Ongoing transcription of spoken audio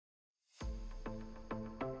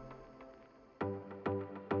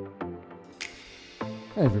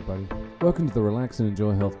Hey everybody, welcome to the Relax and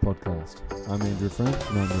Enjoy Health podcast. I'm Andrew Frank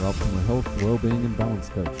and I'm your optimal health, well-being and balance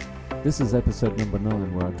coach. This is episode number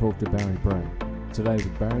 9 where I talk to Barry Bray. Today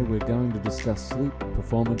with Barry we're going to discuss sleep,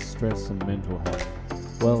 performance, stress and mental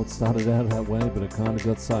health. Well, it started out that way but it kind of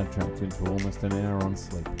got sidetracked into almost an hour on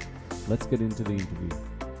sleep. Let's get into the interview.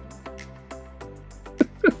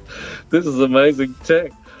 This is amazing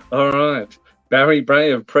tech. All right. Barry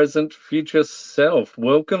Bray of Present Future Self.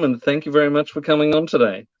 Welcome and thank you very much for coming on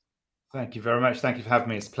today. Thank you very much. Thank you for having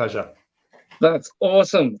me. It's a pleasure. That's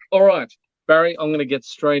awesome. All right. Barry, I'm going to get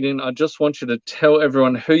straight in. I just want you to tell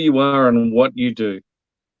everyone who you are and what you do.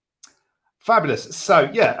 Fabulous. So,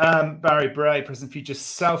 Barry Bray, Present Future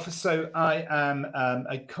Self. So I am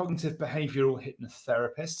a cognitive behavioural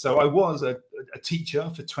hypnotherapist. So I was a teacher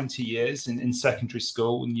for 20 years in secondary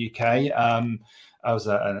school in the UK. I was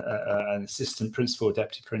an assistant principal,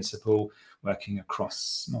 deputy principal, working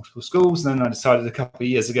across multiple schools. And then I decided a couple of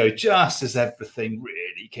years ago, just as everything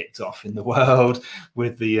really kicked off in the world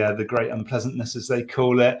with the great unpleasantness, as they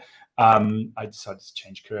call it, I decided to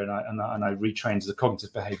change career and I retrained as a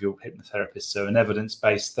cognitive behavioural hypnotherapist. So an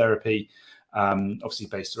evidence-based therapy, obviously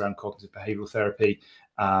based around cognitive behavioural therapy,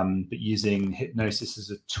 but using hypnosis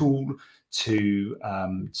as a tool to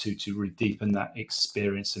really deepen that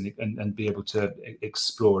experience and be able to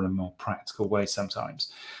explore in a more practical way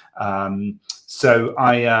sometimes. So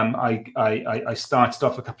I started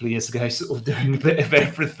off a couple of years ago, sort of doing a bit of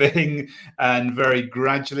everything, and very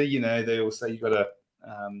gradually, they all say you've got to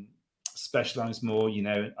specialize more.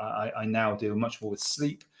 I now deal much more with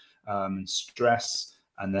sleep and stress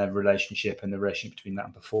and their relationship and the relationship between that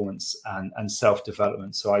and performance and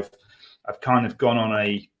self-development. So I've kind of gone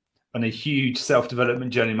on a huge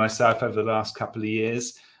self-development journey myself over the last couple of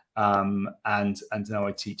years, and now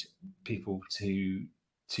I teach people to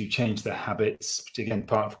change their habits, again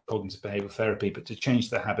part of cognitive behavioral therapy, but to change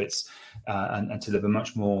their habits and to live a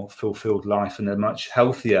much more fulfilled life and a much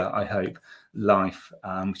healthier, I hope, life,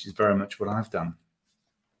 which is very much what I've done.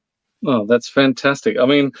 Oh, that's fantastic. I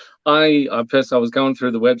mean, I was going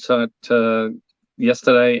through the website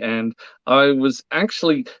yesterday, and I was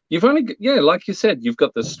actually, like you said, you've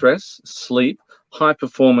got the stress, sleep, high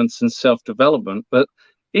performance and self-development, but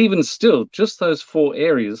even still, just those 4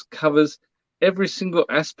 areas covers every single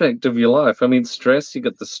aspect of your life. I mean, stress, you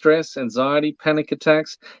got the stress, anxiety, panic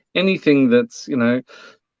attacks, anything that's,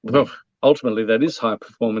 ultimately that is high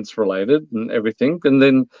performance related and everything. And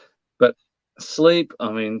then, but sleep,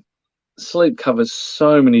 I mean, sleep covers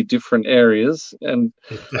so many different areas, and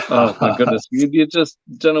oh my goodness, you just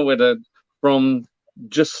don't know where to, from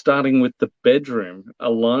just starting with the bedroom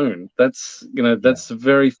alone. That's the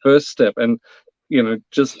very first step, and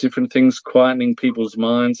just different things, quietening people's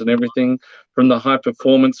minds and everything, from the high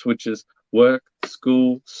performance, which is work,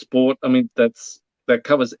 school, sport. I mean, that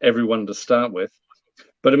covers everyone to start with.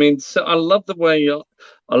 But I mean, so I love the way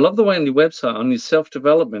on your website, on your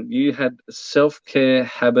self-development, you had self-care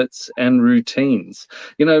habits and routines.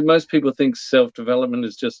 Most people think self-development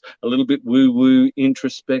is just a little bit woo-woo,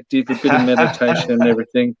 introspective, a bit of meditation and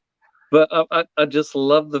everything. But I just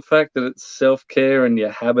love the fact that it's self-care and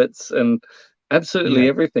your habits and absolutely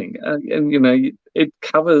everything. And it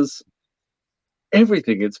covers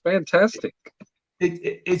everything. It's fantastic.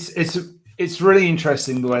 It's really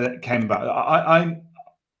interesting the way that it came about.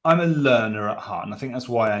 I'm a learner at heart, and I think that's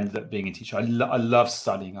why I ended up being a teacher. I love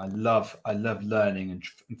studying. I love learning and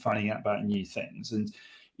finding out about new things. And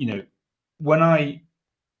when I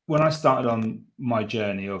started on my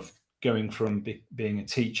journey of going from being a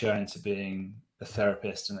teacher into being a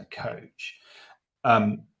therapist and a coach,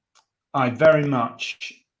 I very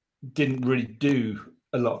much didn't really do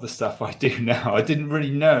a lot of the stuff I do now. I didn't really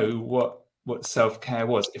know what self-care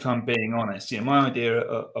was, if I'm being honest. My idea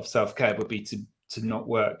of self-care would be to not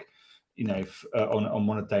work, on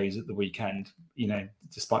one of the days at the weekend,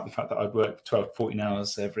 despite the fact that I'd work 12, 14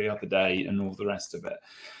 hours every other day and all the rest of it.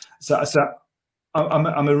 So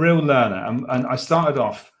I'm a real learner. And I started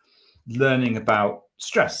off learning about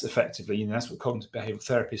stress effectively. That's what cognitive behavioral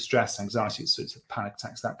therapy is: stress, anxiety, so it's panic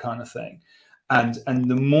attacks, that kind of thing. And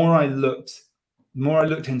the more I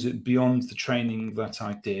looked into it beyond the training that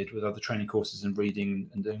I did with other training courses and reading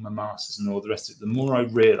and doing my masters and all the rest of it, the more I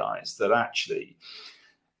realized that actually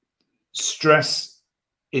stress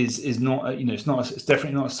is not, it's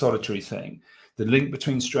definitely not a solitary thing. The link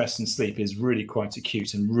between stress and sleep is really quite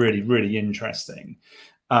acute and really, really interesting.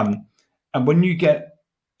 And when you get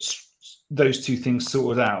those two things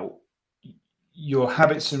sorted out, your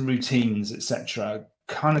habits and routines, etc.,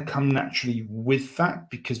 kind of come naturally with that,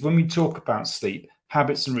 because when we talk about sleep,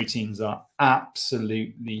 habits and routines are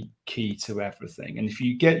absolutely key to everything. And if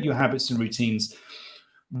you get your habits and routines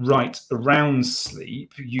right around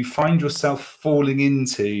sleep, you find yourself falling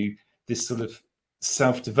into this sort of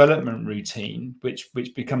self-development routine, which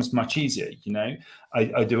becomes much easier.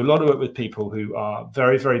 I do a lot of work with people who are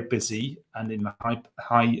very, very busy and in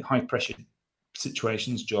high pressure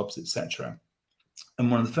situations, jobs, etc.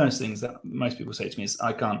 And one of the first things that most people say to me is,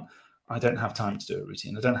 I don't have time to do a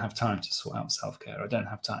routine. I don't have time to sort out self-care. I don't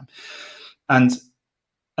have time. And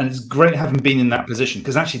it's great having been in that position,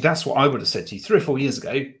 because actually that's what I would have said to you 3 or 4 years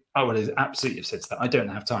ago. I would have absolutely have said to that, I don't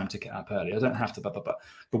have time to get up early. I don't have to, blah, blah, blah.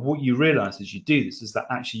 But what you realize as you do this is that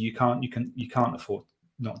actually you can't afford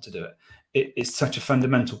not to do it. It's such a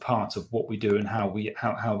fundamental part of what we do and how we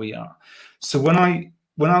are. So when I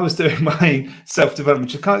was doing my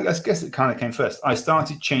self-development, I guess it kind of came first. I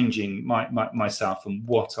started changing myself and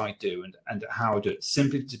what I do and how I do it,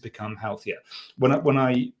 simply to become healthier. When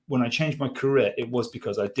I changed my career, it was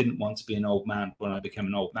because I didn't want to be an old man when I became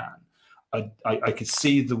an old man. I could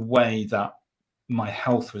see the way that my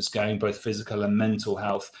health was going, both physical and mental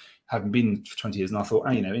health, having been for 20 years. And I thought,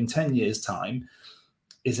 in 10 years' time,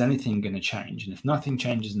 is anything going to change? And if nothing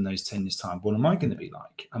changes in those 10 years' time, what am I going to be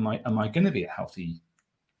like? Am I going to be a healthy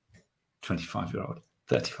 25-year-old,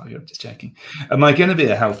 35-year-old? Just joking. Am I going to be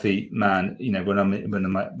a healthy man? When I'm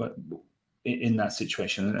in that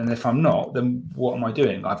situation, and if I'm not, then what am I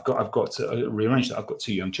doing? I've got to rearrange that. I've got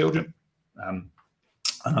 2 young children,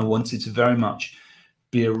 and I wanted to very much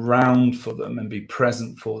be around for them and be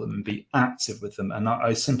present for them and be active with them. And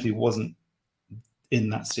I simply wasn't in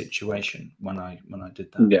that situation when I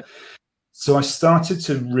did that. Yeah. So I started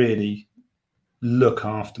to really look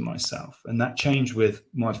after myself, and that changed with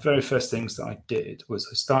my very first things that I did was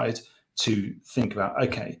I started to think about,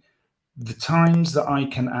 okay, the times that I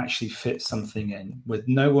can actually fit something in with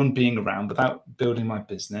no one being around, without building my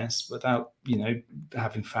business, without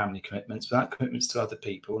having family commitments, without commitments to other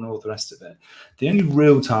people and all the rest of it. The only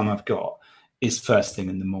real time I've got is first thing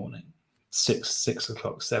in the morning, 6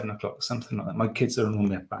 o'clock, 7 o'clock, something like that. My kids are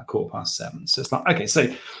normally up about 7:15. So it's like, okay,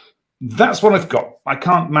 so that's what I've got. I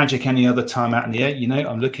can't magic any other time out in the air.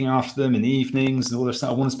 I'm looking after them in the evenings and all this stuff.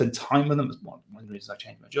 I want to spend time with them. It's one of the reasons I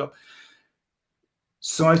changed my job.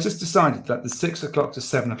 So I just decided that the 6 o'clock to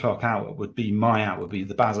 7 o'clock hour would be my hour, would be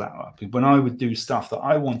the Baz hour, when I would do stuff that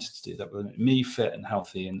I wanted to do that would make me fit and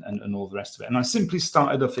healthy and all the rest of it. And I simply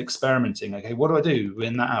started off experimenting. Okay, what do I do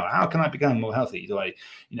in that hour? How can I become more healthy? Do I,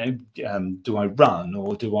 do I run,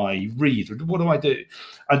 or do I read? Or what do I do?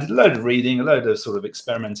 I did a load of reading, a load of sort of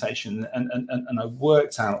experimentation, and I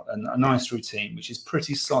worked out a nice routine, which is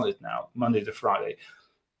pretty solid now, Monday to Friday.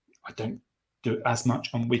 I don't do it as much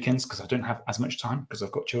on weekends because I don't have as much time because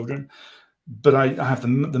I've got children. But I have the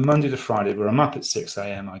Monday to Friday where I'm up at 6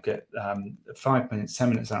 a.m. I get 5 minutes, 10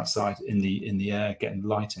 minutes outside in the air, getting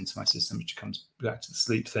light into my system, which comes back to the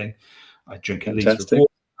sleep thing. I drink a litre of water.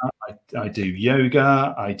 I do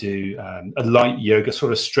yoga. I do a light yoga,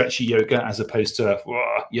 sort of stretchy yoga, as opposed to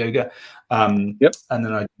yoga. Yep. And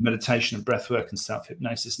then I do meditation and breath work and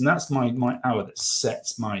self-hypnosis. And that's my hour that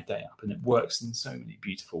sets my day up. And it works in so many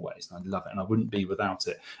beautiful ways. And I love it. And I wouldn't be without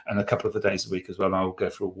it. And a couple of the days a week as well, I'll go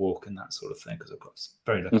for a walk and that sort of thing, because I've got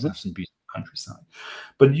very lucky to have some beautiful countryside.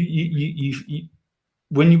 But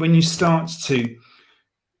when you start to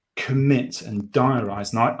commit and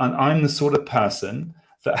diarize, and I'm the sort of person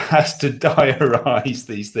that has to diarize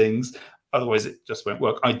these things, otherwise it just won't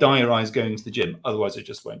work. I diarize going to the gym, otherwise I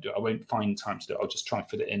just won't do it. I won't find time to do it. I'll just try and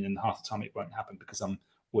fit it in, and half the time it won't happen because I'm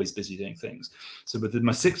always busy doing things. So with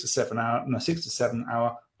my 6 to 7 hour,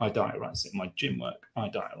 I diarize it. My gym work, I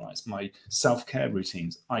diarize. My self-care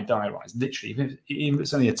routines, I diarize. Literally, even if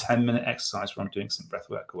it's only a 10-minute exercise where I'm doing some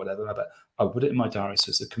breath work or whatever, but I'll put it in my diary, so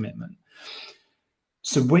it's a commitment.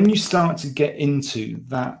 So when you start to get into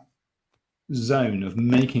that zone of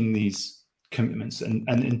making these commitments and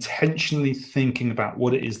intentionally thinking about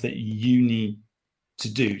what it is that you need to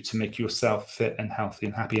do to make yourself fit and healthy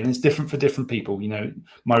and happy, and it's different for different people.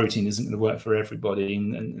 My routine isn't going to work for everybody,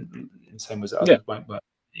 and in the same way as others won't work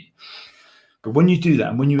for me. But when you do that,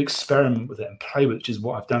 and when you experiment with it and play with it, which is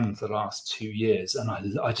what I've done for the last 2 years, and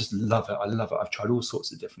I just love it. I love it. I've tried all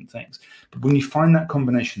sorts of different things. But when you find that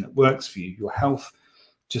combination that works for you, your health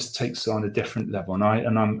just takes on a different level. And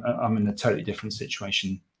I'm in a totally different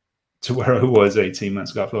situation to where I was 18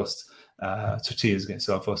 months ago. I've lost 2 years ago,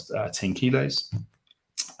 so I've lost 10 kilos.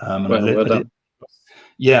 Pretty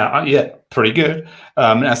good.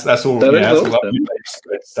 That's all. That's all that middle-aged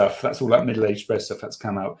spread stuff. That's all that middle-aged spread stuff that's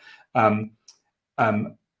come out. And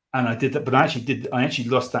I did that, but I actually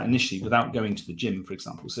lost that initially without going to the gym, for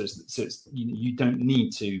example. So it's you don't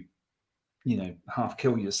need to half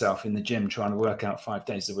kill yourself in the gym trying to work out 5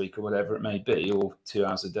 days a week or whatever it may be, or 2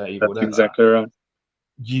 hours a day. That's whatever. Exactly right.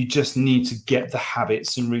 you just need to get the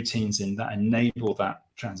habits and routines in that enable that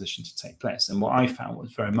transition to take place. And what I found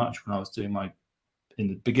was very much when I was doing in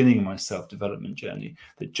the beginning of my self-development journey,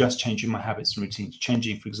 that just changing my habits and routines,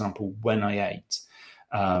 changing, for example, when I ate,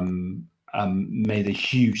 made a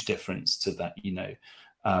huge difference to that.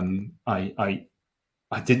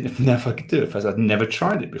 I didn't know if I could do it first. I'd never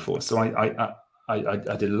tried it before. So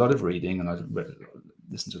I did a lot of reading, and I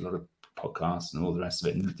listened to a lot of podcasts and all the rest of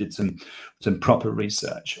it, and did some proper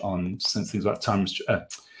research on some things like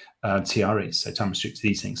TRE, so time restricted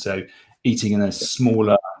eating. So eating in a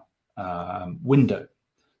smaller window.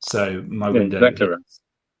 So my window. Exactly right.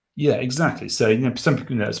 Yeah, exactly. So some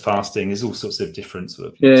people know it's fasting. There's all sorts of different sort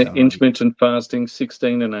of intermittent fasting,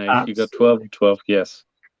 16 and 8. You got 12 and 12. Yes.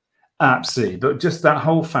 Absolutely, but just that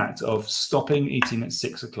whole fact of stopping eating at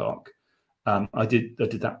 6 o'clock, I did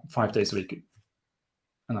that 5 days a week,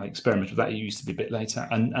 and I experimented with that. It used to be a bit later,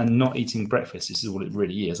 and not eating breakfast. This is all it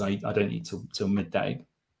really is. I don't eat till midday,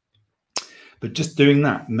 but just doing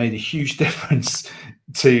that made a huge difference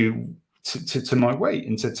to my weight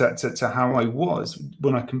and to how I was.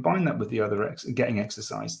 When I combined that with the other getting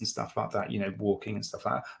exercise and stuff like that, walking and stuff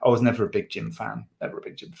like that. I was never a big gym fan,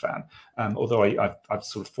 although I've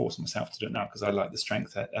sort of forced myself to do it now because I like the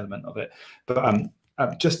strength element of it. But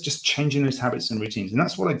just changing those habits and routines, and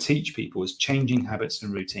that's what I teach people, is changing habits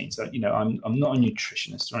and routines. I'm not a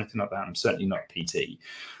nutritionist or anything like that. I'm certainly not a PT,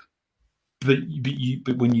 but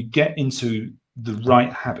when you get into the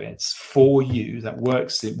right habits for you that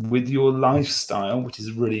works with your lifestyle, which is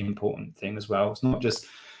a really important thing as well. It's not just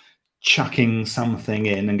chucking something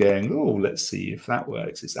in and going, oh, let's see if that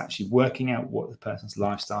works. It's actually working out what the person's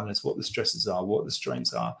lifestyle is, what the stresses are, what the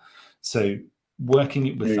strains are. So working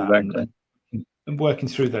it with that and working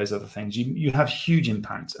through those other things, you have huge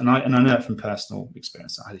impact. And I know it from personal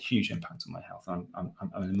experience. I had a huge impact on my health. I'm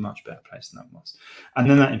in a much better place than I was. And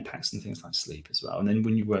then that impacts on things like sleep as well. And then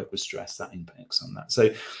when you work with stress, that impacts on that. So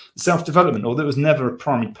self-development, although it was never a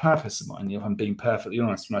primary purpose of mine, if I'm being perfectly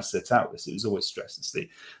honest, when I set out this, it was always stress and sleep.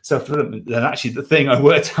 Self-development, then actually the thing I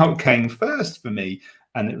worked out came first for me.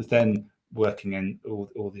 And it was then working in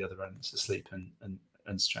all the other elements of sleep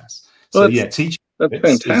and stress. So teaching. That's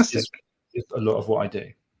fantastic. Is a lot of what I do.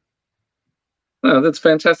 No, that's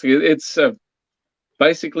fantastic. It's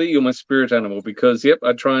basically you're my spirit animal, because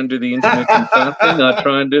I try and do the intermittent fasting. I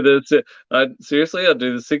try and do I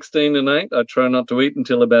do the 16 and 8. I try not to eat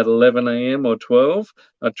until about 11 a.m. or 12.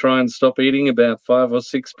 I try and stop eating about 5 or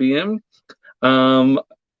 6 p.m. I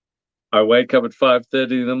wake up at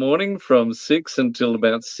 5:30 in the morning. From 6 until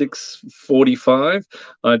about 6:45,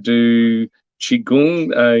 I do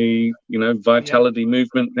Qigong, a vitality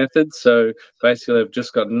movement method. So basically I've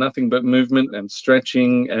just got nothing but movement and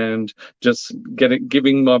stretching and just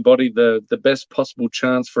giving my body the best possible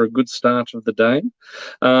chance for a good start of the day.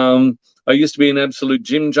 I used to be an absolute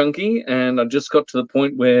gym junkie, and I just got to the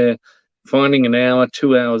point where finding an hour,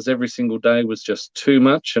 2 hours every single day was just too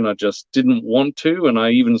much, and I just didn't want to, and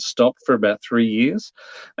I even stopped for about 3 years.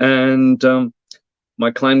 And my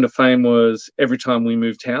claim to fame was every time we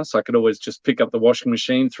moved house, I could always just pick up the washing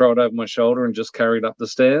machine, throw it over my shoulder, and just carry it up the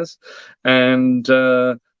stairs. And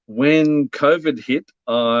when COVID hit,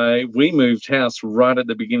 we moved house right at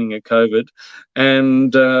the beginning of COVID,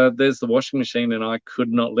 and there's the washing machine, and I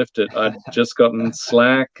could not lift it. I'd just gotten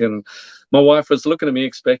slack, and my wife was looking at me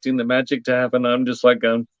expecting the magic to happen. I'm just like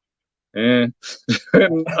going, eh.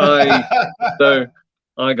 And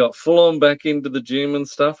I got full on back into the gym and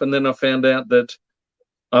stuff, and then I found out that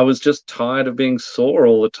I was just tired of being sore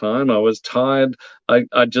all the time. I was tired. I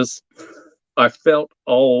felt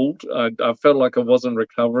old. I felt like I wasn't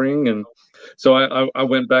recovering. And so I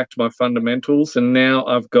went back to my fundamentals, and now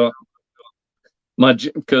I've got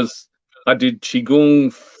because I did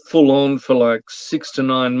Qigong full on for like 6 to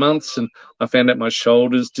 9 months, and I found out my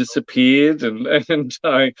shoulders disappeared, and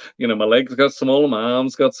I, my legs got smaller, my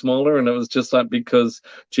arms got smaller, and it was just like, because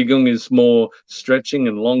Qigong is more stretching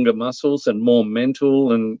and longer muscles and more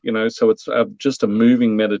mental, and so it's just a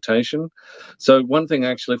moving meditation. So one thing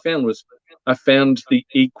I actually found was I found the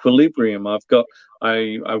equilibrium.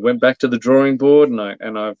 I went back to the drawing board,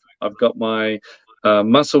 and I've got my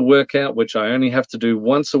muscle workout, which I only have to do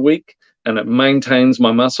once a week, and it maintains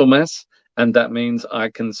my muscle mass, and that means I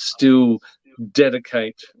can still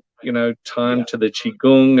dedicate time to the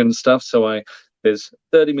Qigong and stuff. So there's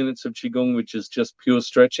 30 minutes of Qigong, which is just pure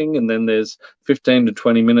stretching, and then there's 15 to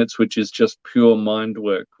 20 minutes which is just pure mind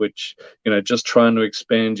work, which just trying to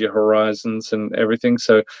expand your horizons and everything.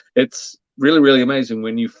 So it's really, really amazing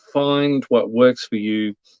when you find what works for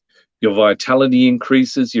you. Your vitality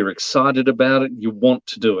increases, you're excited about it, you want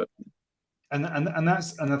to do it. And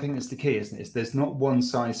I think that's the key, isn't it? There's not one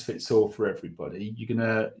size fits all for everybody. You're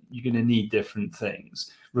gonna need different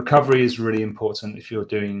things. Recovery is really important if you're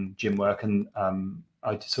doing gym work, and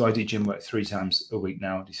I do gym work 3 times a week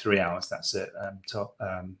now. I do 3 hours. That's it. I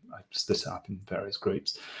split it up in various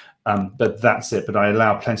groups, but that's it. But I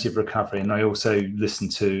allow plenty of recovery, and I also listen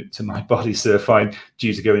to my body. So if I'm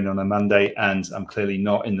due to go in on a Monday and I'm clearly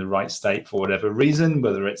not in the right state for whatever reason,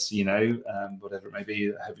 whether it's whatever it may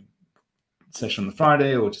be, having session on the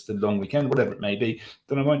Friday or just a long weekend, whatever it may be,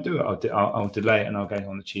 then I won't do it. I'll delay it and I'll go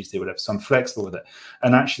on the Tuesday, whatever. So I'm flexible with it.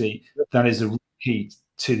 And actually, that is a key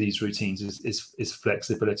to these routines is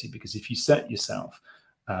flexibility, because if you set yourself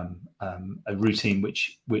a routine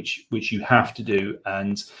which you have to do,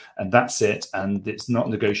 and that's it, and it's not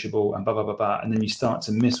negotiable, and blah blah blah blah, and then you start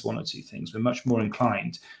to miss 1 or 2 things, we're much more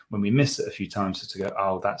inclined when we miss it a few times to go,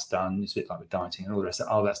 oh, that's done. It's a bit like with dieting and all the rest of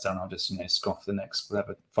it. Oh, that's done. I'll just scoff the next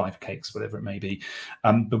whatever 5 cakes, whatever it may be.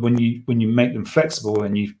 But when you make them flexible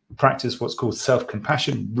and you practice what's called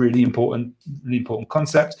self-compassion, really important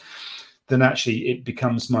concept, then actually it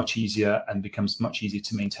becomes much easier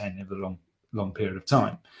to maintain over a long period of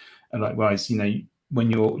time. And likewise,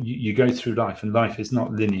 when you go through life, and life is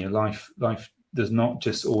not linear. Life does not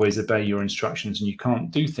just always obey your instructions, and you can't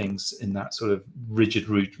do things in that sort of rigid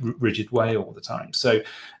way all the time. So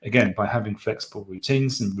again, by having flexible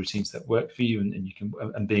routines and routines that work for you, and you can,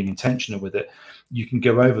 and being intentional with it, you can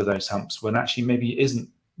go over those humps when actually maybe it isn't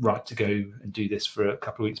right to go and do this for a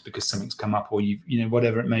couple of weeks because something's come up, or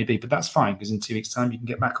whatever it may be. But that's fine, because in 2 weeks' time you can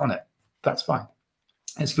get back on it. That's fine.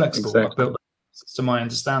 It's flexible. Exactly. I've built system. I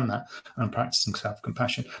understand that, and I'm practicing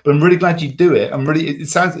self-compassion. But I'm really glad you do it. It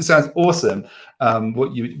sounds awesome.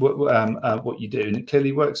 What you do, and it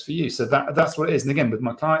clearly works for you. So that's what it is. And again, with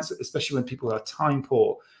my clients, especially when people are time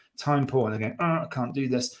poor, and they're going, oh, I can't do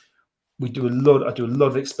this. I do a lot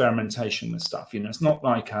of experimentation with stuff. It's not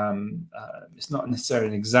like it's not necessarily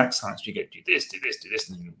an exact science. You go do this,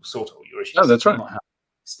 and you sort all your issues. Oh, that's right.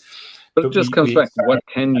 But it just comes back to what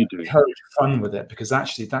can you do? Encourage fun with it, because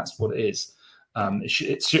actually that's what it is.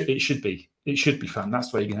 It should be fun.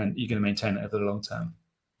 That's where you're going to maintain it over the long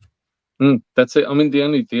term. That's it. I mean, the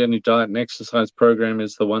only diet and exercise program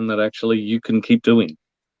is the one that actually you can keep doing.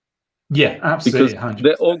 Yeah, absolutely. Because 100%.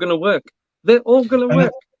 They're all going to work. They're all going to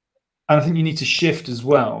work. And I think you need to shift as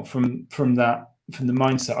well from the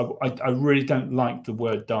mindset. I really don't like the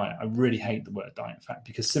word diet. I really hate the word diet, in fact,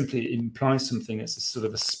 because simply it implies something that's a sort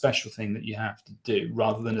of a special thing that you have to do,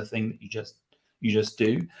 rather than a thing that you just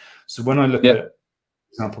do. So when I look at, for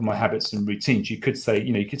example, my habits and routines, you could say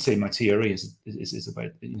my TRE is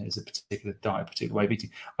a particular diet, particular way of eating.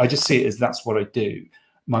 I just see it as that's what I do.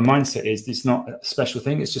 My mindset is it's not a special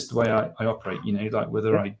thing. It's just the way I operate. Like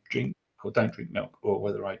whether I drink or don't drink milk, or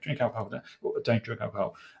whether I drink alcohol or don't drink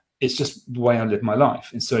alcohol. It's just the way I live my life.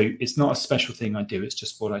 And so it's not a special thing I do. It's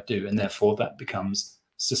just what I do. And therefore that becomes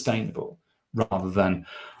sustainable, rather than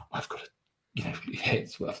I've got to,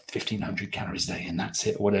 hit 1,500 calories a day and that's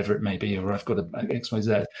it, or whatever it may be, or I've got to X, Y,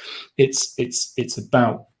 Z. It's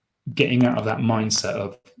about getting out of that mindset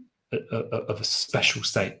of a special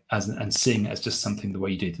state and seeing it as just something the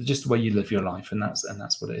way you do, just the way you live your life. And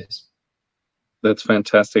that's what it is. That's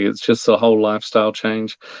fantastic. It's just a whole lifestyle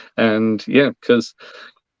change. And because,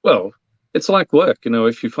 well, it's like work.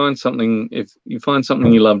 If you find something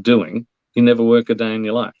you love doing, you never work a day in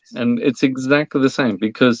your life. And it's exactly the same,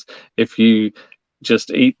 because if you just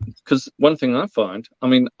eat, because one thing I find,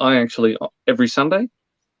 I actually, every Sunday,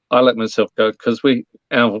 I let myself go, because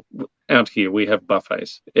out here we have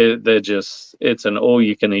buffets. It's an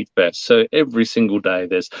all-you-can-eat fest. So every single day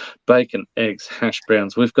there's bacon, eggs, hash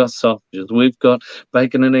browns. We've got sausages. We've got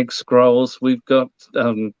bacon and egg scrolls. We've got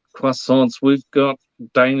croissants. We've got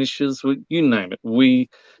danishes. You name it. We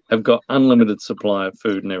have got unlimited supply of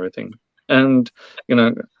food and everything. And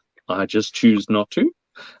I just choose not to.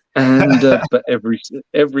 And but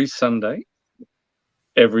every Sunday.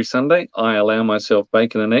 Every Sunday, I allow myself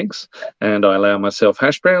bacon and eggs, and I allow myself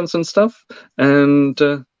hash browns and stuff. And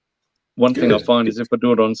one thing I find is if I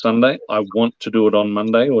do it on Sunday, I want to do it on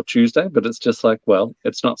Monday or Tuesday, but it's just like, well,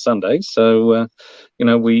 it's not Sunday. So,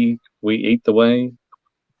 we eat the way,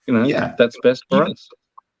 that's best for us.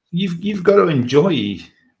 You've got to enjoy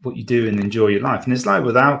what you do and enjoy your life. And it's like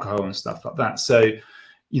with alcohol and stuff like that. So,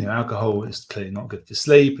 alcohol is clearly not good for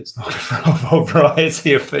sleep. It's not good for a whole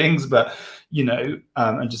variety of things, but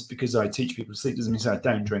and just because I teach people to sleep doesn't mean I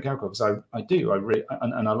don't drink alcohol, because I do. I really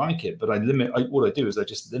and I like it, but what I do is I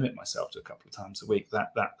just limit myself to a couple of times a week.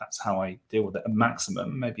 That's how I deal with it. A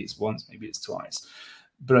maximum, maybe it's once, maybe it's twice.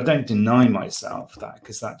 but I don't deny myself that,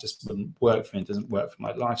 because that just wouldn't work for me. It doesn't work for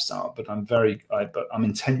my lifestyle. But I'm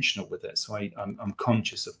intentional with it. So I'm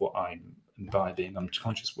conscious of what I'm imbibing. I'm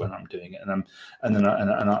conscious when I'm doing it, and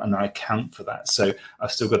I account for that. So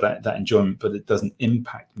I've still got that enjoyment, but it doesn't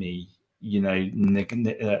impact me,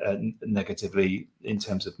 negatively in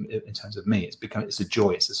terms of me. It's a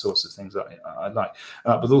joy. It's a source of things that I like.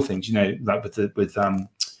 With all things, like with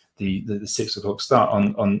the 6 o'clock start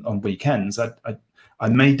on weekends, I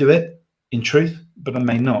may do it in truth, but I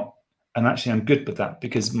may not. And actually, I'm good with that,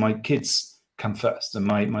 because my kids come first and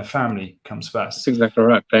my family comes first. That's exactly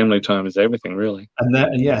right. Family time is everything, really. And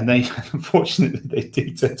they unfortunately they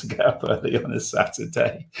do tend to get up early on a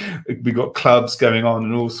Saturday. We've got clubs going on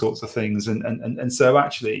and all sorts of things, and so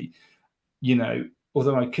actually,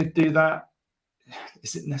 although I could do that,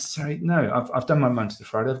 is it necessary? No, I've done my Monday to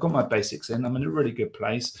Friday. I've got my basics in. I'm in a really good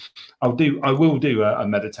place. I will do a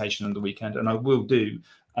meditation on the weekend, and I will do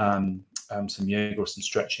some yoga or some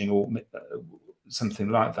stretching or something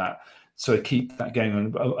like that. So I keep that going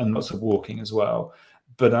on, and lots of walking as well.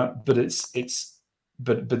 But that's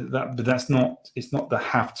not. It's not the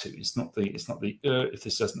have to. It's not the if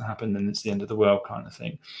this doesn't happen, then it's the end of the world kind of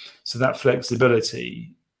thing. So that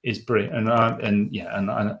flexibility is brilliant, and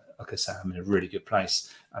like I say, I'm in a really good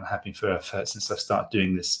place. I'm happy since I've started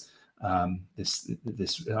doing this.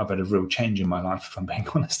 This I've had a real change in my life, if I'm being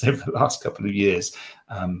honest, over the last couple of years,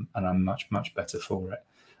 and I'm much better for it.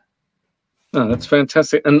 Oh, that's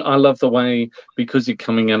fantastic. And I love the way, because you're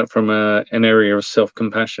coming at it from an area of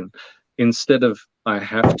self-compassion. Instead of I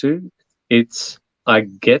have to, it's I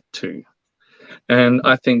get to. And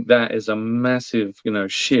I think that is a massive,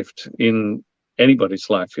 shift in anybody's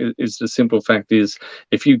life. Is the simple fact is,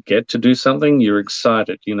 if you get to do something, you're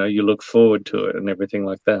excited, you look forward to it and everything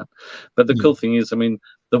like that. But the cool thing is, the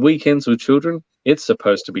weekends with children, it's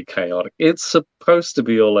supposed to be chaotic. It's supposed to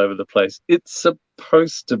be all over the place. It's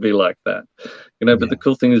supposed to be like that, but the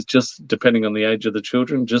cool thing is, just depending on the age of the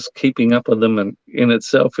children, just keeping up with them and in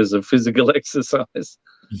itself is a physical exercise.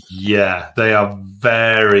 Yeah, they are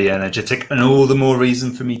very energetic, and all the more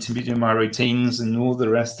reason for me to be doing my routines and all the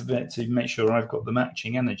rest of it to make sure I've got the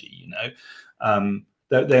matching energy. They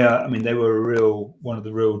are. They were one of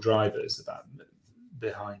the real drivers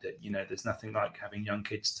behind it. There's nothing like having young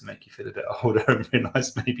kids to make you feel a bit older and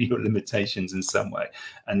realize maybe your limitations in some way.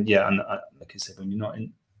 And like I said, when you're not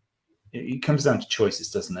in, it comes down to choices,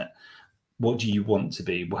 doesn't it? What do you want to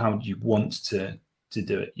be? How do you want to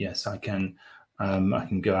do it? Yes, I can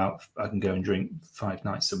go out. I can go and drink 5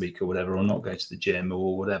 nights a week or whatever, or not go to the gym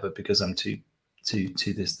or whatever because I'm too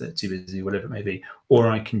busy, whatever it may be. Or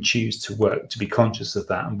I can choose to be conscious of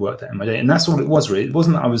that and work that in my day. And that's all it was, really. It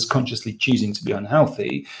wasn't that I was consciously choosing to be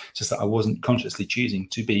unhealthy, just that I wasn't consciously choosing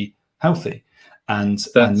to be healthy. And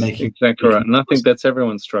making exactly right. And I think that's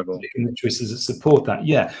everyone's struggle. Making the choices that support that.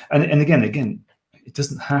 Yeah. And again, it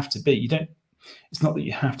doesn't have to be. It's not that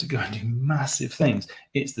you have to go and do massive things.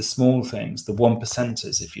 It's the small things, the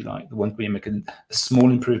 1%ers, if you like, the ones where you make a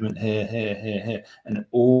small improvement here, and it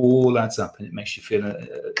all adds up, and it makes you feel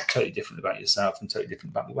totally different about yourself and totally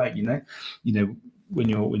different about the way. When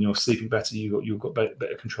you're sleeping better, you've got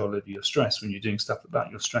better control over your stress. When you're doing stuff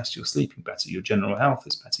about your stress, you're sleeping better. Your general health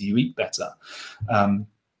is better. You eat better.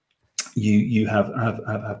 You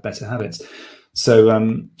have better habits. So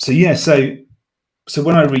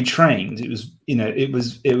when I retrained, it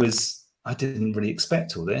was I didn't really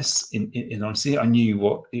expect all this. In honesty, I knew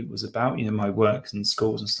what it was about. My work and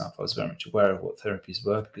schools and stuff. I was very much aware of what therapies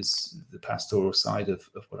were because of the pastoral side of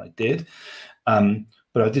what I did.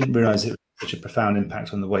 But I didn't realize it was such a profound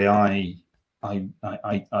impact on the way I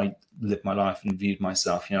lived my life and viewed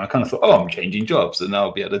myself. I kind of thought, I'm changing jobs and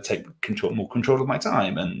I'll be able to take more control of my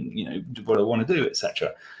time and do what I want to do,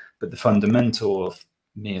 etc. But the fundamental of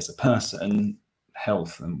me as a person,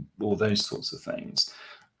 health and all those sorts of things,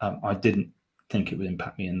 I didn't think it would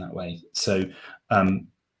impact me in that way. So I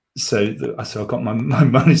got my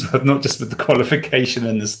money's worth, not just with the qualification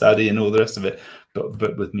and the study and all the rest of it,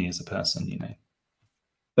 but with me as a person.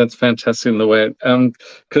 That's fantastic in the way,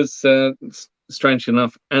 because strange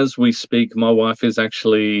enough, as we speak, my wife is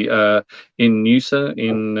actually in Noosa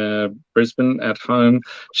in Brisbane at home.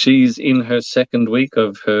 She's in her second week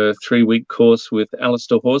of her 3-week course with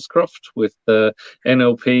Alistair Horscroft with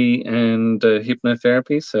NLP and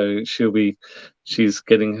hypnotherapy. So she's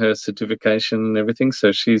getting her certification and everything.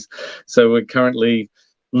 So we're currently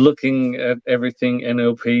looking at everything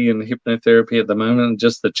NLP and hypnotherapy at the moment, and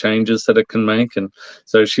just the changes that it can make. And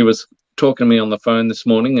so she was talking to me on the phone this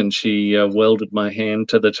morning, and she welded my hand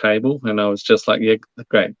to the table, and I was just like, yeah,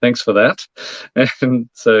 great, thanks for that. And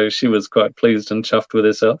so she was quite pleased and chuffed with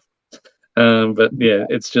herself. But yeah,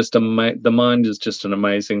 it's just the mind is just an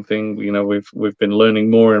amazing thing. You know, we've been learning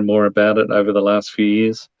more and more about it over the last few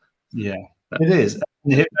years. Yeah, it is.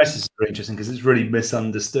 And the hypnosis is very interesting because it's really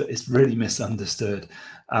misunderstood. It's really misunderstood.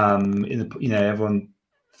 Everyone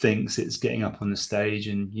thinks it's getting up on the stage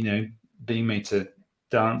and being made to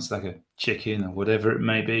dance like a chicken or whatever it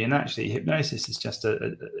may be. And actually, hypnosis is just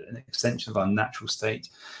an extension of our natural state.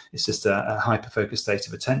 It's just a hyper-focused state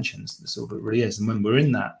of attention. That's all it really is. And when we're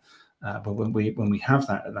in that, but when we have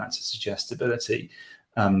that suggestibility,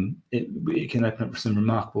 it can open up some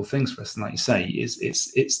remarkable things for us. And like you say,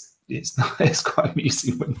 it's quite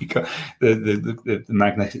amusing when you got the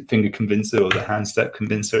magnetic finger convincer or the hand step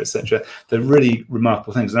convincer, etc. They're really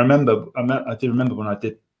remarkable things. And I do remember when I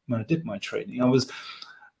did my training, I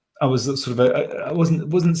was sort of I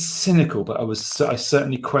wasn't cynical, but I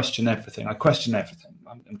certainly question everything. I question everything.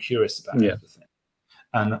 I'm curious about everything.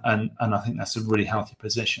 And I think that's a really healthy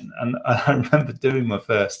position. And I remember doing my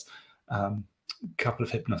first couple of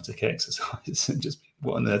hypnotic exercises and just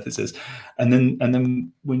what on earth this is. And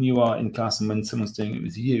then when you are in class and when someone's doing it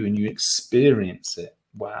with you and you experience it,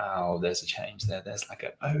 wow, there's a change there. There's like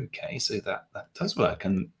okay, so that does work,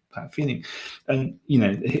 and that feeling. And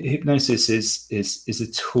hypnosis is a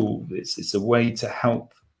tool. It's a way to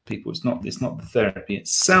help people. It's not the therapy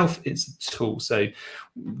itself, it's a tool. So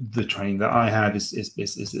the training that I have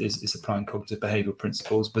is applying cognitive behavioral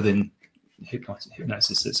principles within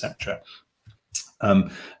hypnosis, etc.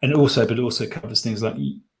 And it also covers things like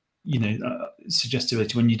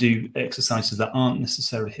suggestibility when you do exercises that aren't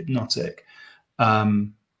necessarily hypnotic,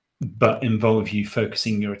 but involve you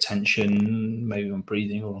focusing your attention maybe on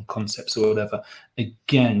breathing or on concepts or whatever.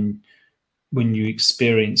 Again, when you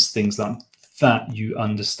experience things like that, you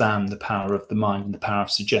understand the power of the mind and the power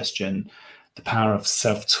of suggestion, the power of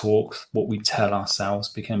self-talk, what we tell ourselves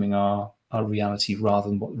becoming our reality rather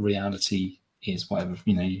than what reality is, whatever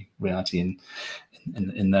reality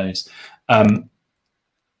in those.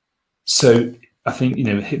 So I think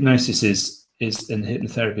hypnosis is and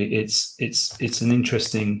hypnotherapy. It's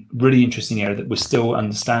an really interesting area that we're still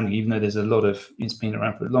understanding, even though there's a lot of it's been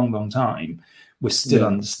around for a long time. We're still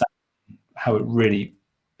understanding how it really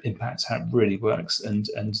impacts, how it really works, and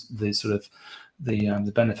the sort of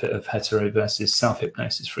the benefit of hetero versus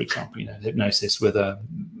self-hypnosis, for example. Hypnosis whether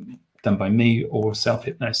done by me or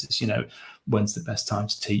self-hypnosis, when's the best time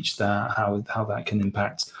to teach that, how that can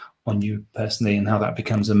impact on you personally, and how that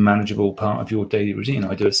becomes a manageable part of your daily routine.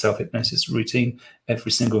 I do a self-hypnosis routine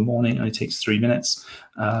every single morning. It only takes 3 minutes,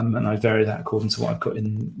 and I vary that according to what I've got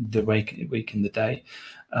in the week in the day.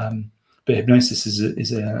 But hypnosis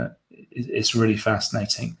is really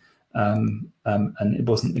fascinating, and it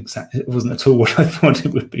wasn't at all what I thought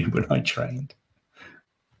it would be when I trained.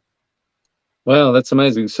 Wow, that's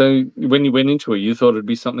amazing. So when you went into it, you thought it'd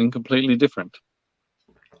be something completely different.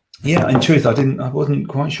 Yeah, in truth, I wasn't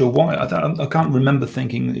quite sure why. I can't remember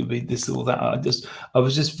thinking it would be this or that. I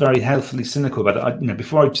was just very healthily cynical about it.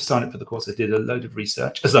 Before I signed up for the course, I did a load of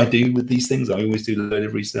research, as I do with these things. I always do a load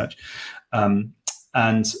of research, and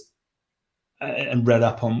read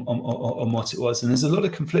up on what it was. And there's a lot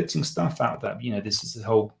of conflicting stuff out there. This is the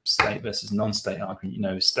whole state versus non-state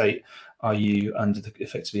argument. State, are you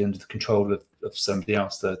effectively under the control of somebody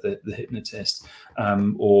else, the hypnotist,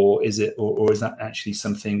 or is that actually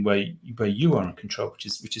something where you are in control, which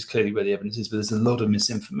is clearly where the evidence is. But there's a lot of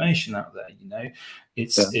misinformation out there.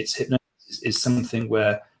 It's hypnosis is something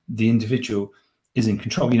where the individual is in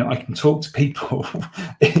control. I can talk to people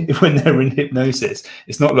when they're in hypnosis.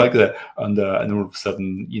 It's not like they're under and all of a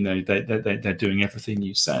sudden, they're doing everything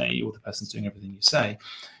you say, or the person's doing everything you say.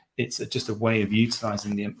 It's just a way of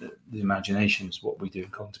utilizing the imagination, is what we do in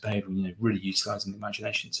cognitive behavior. Really utilizing the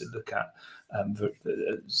imagination to look at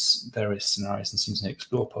various scenarios and seem to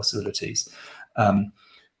explore possibilities.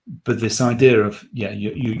 But this idea of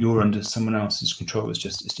you're under someone else's control is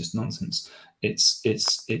just nonsense. It's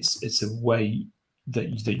a way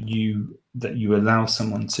that you allow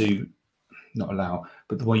someone to not allow,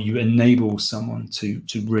 but the way you enable someone to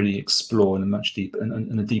really explore in a much deeper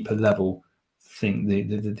and a deeper level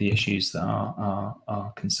the issues that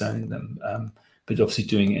are concerning them, but obviously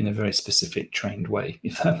doing it in a very specific, trained way,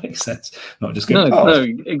 if that makes sense. Not just going, no,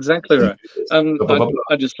 exactly right.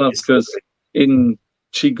 I just love, because in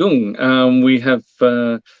Qigong we have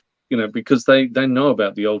because they know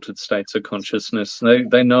about the altered states of consciousness.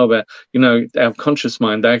 They know about our conscious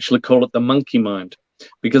mind. They actually call it the monkey mind,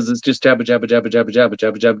 because it's just jabba jabba jabba jabba jabba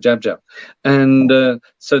jabba jabba jabba jabba, and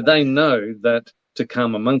so they know that to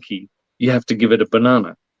calm a monkey, you have to give it a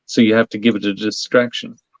banana. So you have to give it a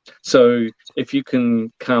distraction. So if you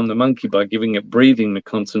can calm the monkey by giving it breathing to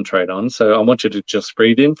concentrate on, so I want you to just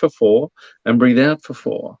breathe in for 4 and breathe out for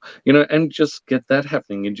 4, and just get that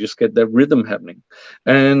happening, and just get that rhythm happening.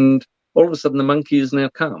 And all of a sudden the monkey is now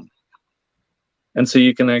calm. And so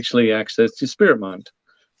you can actually access your spirit mind,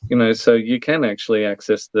 so you can actually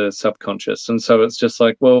access the subconscious. And so it's just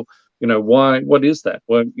like, well, what is that?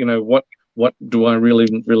 Well, what do I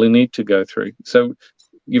really need to go through? So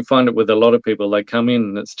you find it with a lot of people. They come in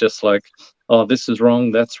and it's just like, oh, this is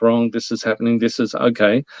wrong, that's wrong, this is happening, this is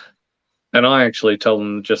okay. And I actually tell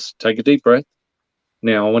them, just take a deep breath.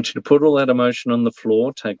 Now I want you to put all that emotion on the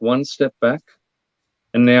floor, take one step back,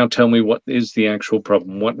 and now tell me, what is the actual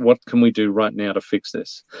problem? What can we do right now to fix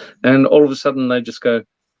this? And all of a sudden they just go,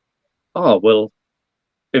 oh, well,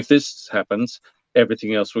 if this happens,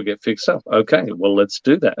 everything else will get fixed up. Okay, well, let's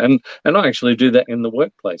do that. And I actually do that in the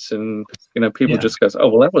workplace. And, people just go, oh,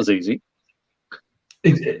 well, that was easy.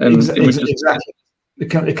 Exactly.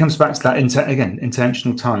 It comes back to that,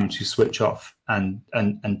 intentional time to switch off and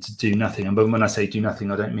to do nothing. And when I say do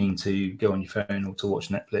nothing, I don't mean to go on your phone or to watch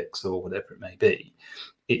Netflix or whatever it may be.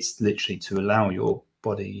 It's literally to allow your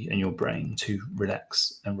body and your brain to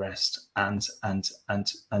relax and rest and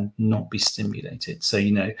not be stimulated. So,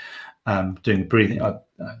 doing breathing, I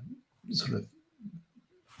sort of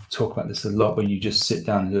talk about this a lot, where you just sit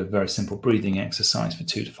down and do a very simple breathing exercise for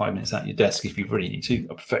 2 to 5 minutes at your desk if you really need to.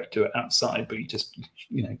 I prefer to do it outside, but you just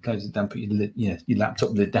close it down, put your laptop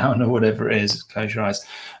lid down or whatever it is, close your eyes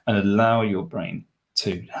and allow your brain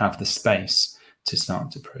to have the space to start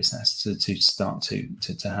to process, to start to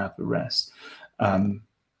have a rest.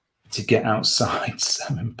 To get outside is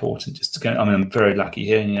so important. Just to go. I mean, I'm very lucky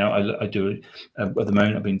here. I do at the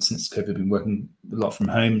moment. Since COVID, I've been working a lot from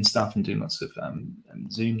home and stuff, and doing lots of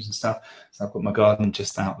Zooms and stuff. So I've got my garden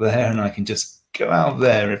just out there, and I can just go out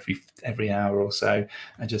there every hour or so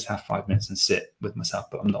and just have 5 minutes and sit with myself.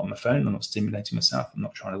 But I'm not on my phone. I'm not stimulating myself. I'm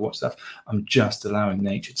not trying to watch stuff. I'm just allowing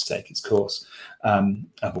nature to take its course.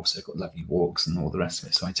 I've also got lovely walks and all the rest of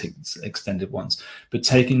it, so I take extended ones. But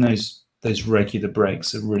taking those regular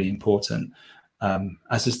breaks are really important,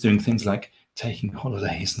 as is doing things like taking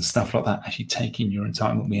holidays and stuff like that, actually taking your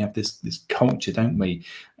entitlement. We have this culture, don't we,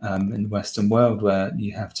 in the Western world, where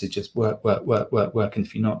you have to just work, and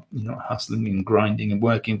if you're not hustling and grinding and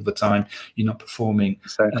working all the time, you're not performing.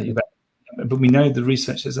 Exactly. But we know the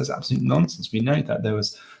research says that's absolute nonsense. We know that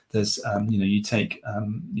there's you take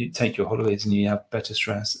your holidays and you have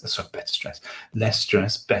less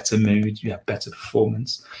stress, better mood, you have better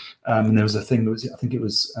performance. And there was a thing that was, I think it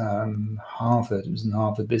was Harvard. It was in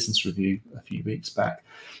Harvard Business Review a few weeks back,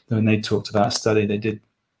 when they talked about a study they did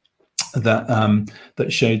that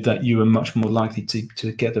showed that you were much more likely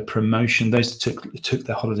to get a promotion. Those that took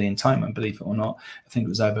their holiday entitlement, believe it or not, I think it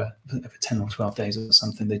was over 10 or 12 days or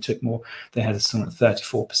something. They took more. They had a sort of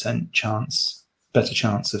 34% better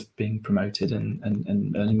chance of being promoted and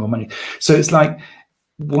earning more money. So it's like,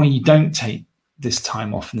 why you don't take this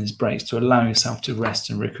time off and these breaks to allow yourself to rest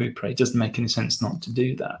and recuperate. It doesn't make any sense not to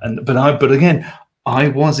do that. But again, I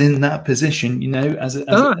was in that position,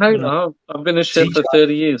 I've been a chef for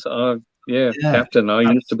 30 years. Captain. I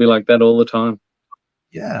used to be like that all the time.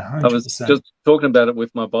 Yeah, 100%. I was just talking about it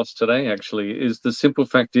with my boss today, actually. Is the simple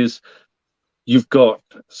fact is, you've got,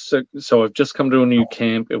 so I've just come to a new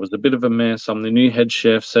camp. It was a bit of a mess. I'm the new head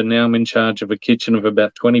chef, so now I'm in charge of a kitchen of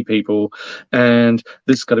about 20 people, and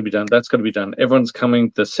this has got to be done, that's got to be done. Everyone's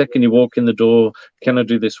coming. The second you walk in the door, can I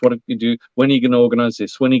do this? What do you do? When are you going to organize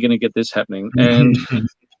this? When are you going to get this happening? And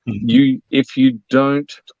if you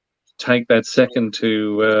don't take that second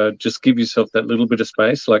to just give yourself that little bit of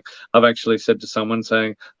space, like I've actually said to someone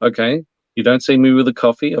saying, okay, you don't see me with a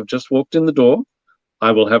coffee. I've just walked in the door. I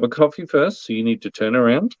will have a coffee first, so you need to turn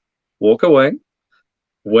around, walk away.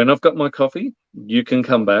 When I've got my coffee, you can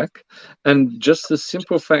come back. And just the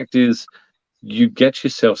simple fact is, you get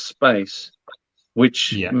yourself space,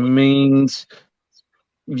 which means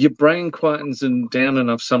your brain quietens down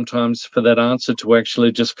enough sometimes for that answer to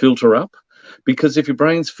actually just filter up. Because if your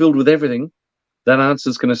brain's filled with everything, that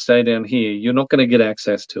answer's going to stay down here. You're not going to get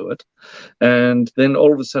access to it. And then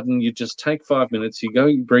all of a sudden you just take 5 minutes, you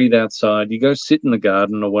go breathe outside, you go sit in the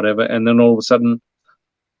garden or whatever, and then all of a sudden,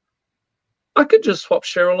 I could just swap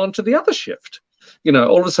Cheryl onto the other shift.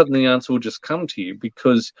 All of a sudden the answer will just come to you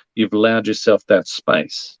because you've allowed yourself that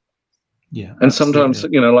space. Yeah. And sometimes,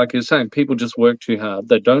 like you're saying, people just work too hard.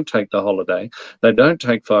 They don't take the holiday. They don't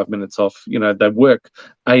take 5 minutes off. They work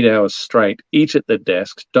 8 hours straight, eat at their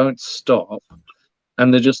desk, don't stop.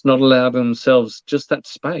 And they're just not allowed themselves just that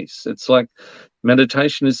space. It's like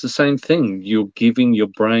meditation is the same thing. You're giving your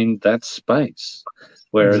brain that space.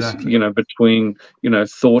 Whereas, Exactly. you know, between, you know,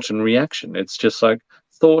 thought and reaction, it's just like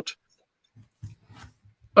thought,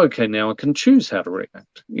 okay, now I can choose how to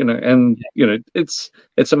react, you know, and, you know, it's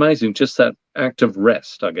amazing, just that act of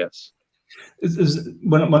rest, I guess. That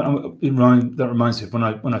reminds me of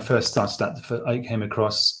when I first started that. I came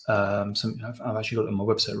across something I've actually got on my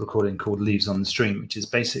website recording called "Leaves on the Stream," which is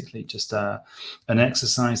basically just an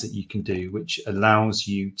exercise that you can do, which allows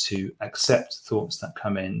you to accept thoughts that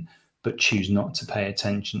come in, but choose not to pay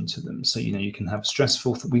attention to them. So you know you can have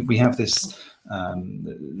stressful. We have this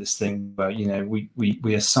this thing where you know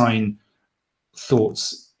we assign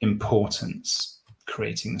thoughts importance,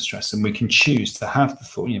 creating the stress, and we can choose to have the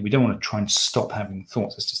thought. You know, we don't want to try and stop having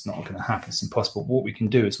thoughts. It's just not going to happen. It's impossible. What we can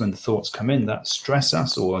do is when the thoughts come in that stress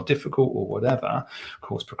us or are difficult or whatever,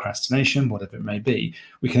 cause procrastination, whatever it may be,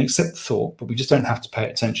 we can accept the thought, but we just don't have to pay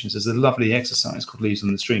attention. So there's a lovely exercise called Leaves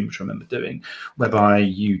on the Stream, which I remember doing, whereby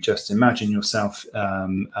you just imagine yourself,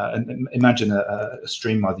 imagine a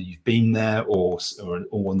stream, either you've been there or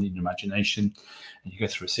in your imagination, and you go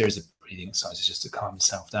through a series of breathing exercises just to calm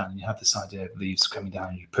yourself down. And you have this idea of leaves coming down,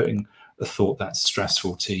 and you're putting a thought that's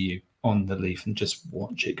stressful to you on the leaf and just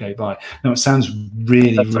watch it go by. Now, it sounds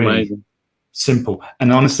really Amazing. simple.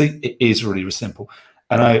 And honestly, it is really simple.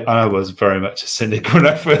 And I was very much a cynic when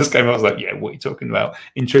I first came. I was like, yeah, what are you talking about?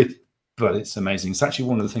 In truth, but it's amazing. It's actually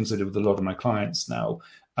one of the things I do with a lot of my clients now,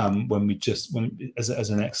 as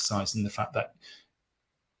an exercise, in the fact that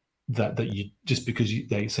you just because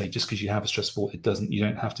you have a stressful, you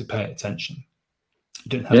don't have to pay attention. You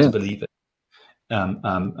don't have to believe it.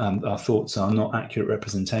 Our thoughts are not accurate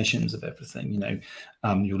representations of everything. You know,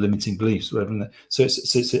 your limiting beliefs, whatever. So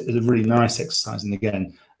it's a really nice exercise. And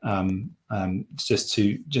again, just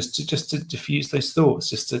to diffuse those thoughts,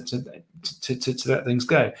 just to let things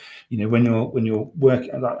go. You know, when you're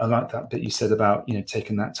working, I like that bit you said about, you know,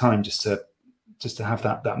 taking that time just to have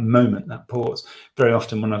that moment, that pause. Very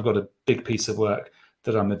often when I've got a big piece of work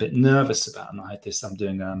that I'm a bit nervous about, and I had this, I'm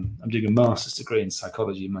doing a master's degree in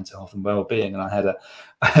psychology and mental health and well-being, and I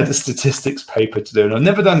had a statistics paper to do, and I've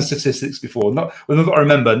never done statistics before, not I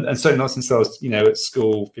remember, and certainly not since I was, you know, at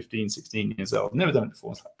school, 15, 16 years old. I've never done it before.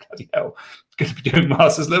 I was like, bloody hell, I'm going to be doing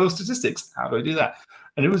master's level statistics. How do I do that?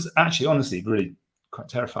 And it was actually, honestly, really quite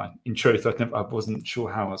terrifying. In truth, I wasn't sure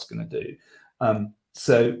how I was going to do.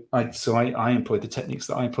 So I employed the techniques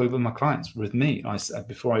that I employed with my clients, with me.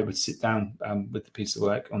 Before I would sit down with the piece of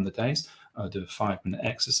work on the days, I would do a 5-minute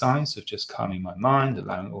exercise of just calming my mind,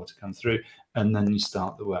 allowing it all to come through, and then you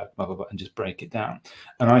start the work, blah, blah, blah, and just break it down.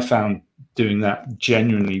 And I found doing that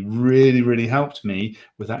genuinely really, really helped me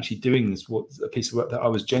with actually doing a piece of work that I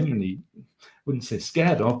was genuinely, wouldn't say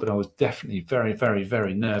scared of, but I was definitely very, very,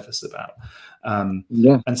 very nervous about. And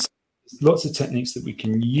so lots of techniques that we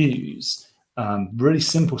can use. Really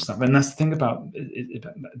simple stuff, and that's the thing about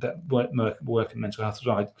that work and mental health.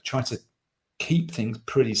 I try to keep things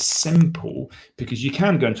pretty simple, because you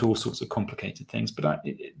can go into all sorts of complicated things, but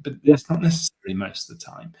it's not necessary most of the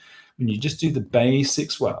time. When you just do the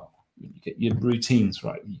basics well, you get your routines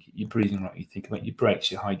right, you get your breathing right, you think about your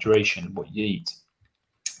breaks, your hydration, what you eat,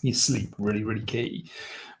 your sleep, really, really key.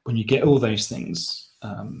 When you get all those things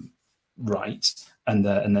right, and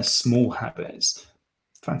they're small habits,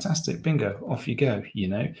 fantastic, bingo, off you go, you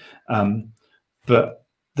know. But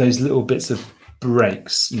those little bits of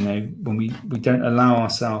breaks, you know, when we don't allow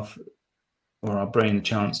ourselves or our brain a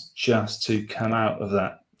chance just to come out of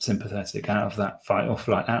that sympathetic, out of that fight or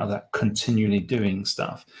flight, out of that continually doing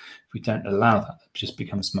stuff, if we don't allow that, it just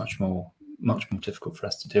becomes much more difficult for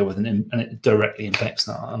us to deal with, and it directly impacts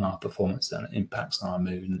on our performance, and it impacts on our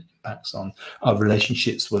mood, and it impacts on our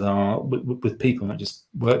relationships with people, not just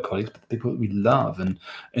work colleagues, but the people that we love. And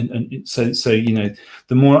so you know,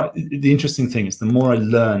 the interesting thing is, the more I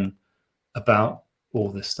learn about all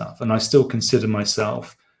this stuff, and I still consider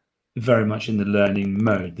myself very much in the learning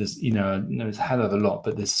mode. There's a hell of a lot,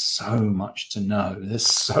 but there's so much to know. There's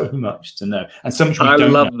so much to know, and so much we don't know. I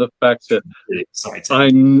love the fact that really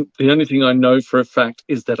exciting. the only thing I know for a fact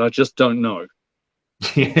is that I just don't know.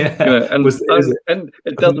 Yeah, you know, and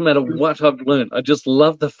it doesn't matter what I've learned. I just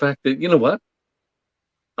love the fact that, you know what,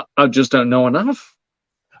 I just don't know enough.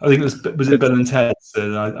 I think was it Bill and Ted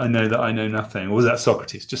said, I know that I know nothing, or was that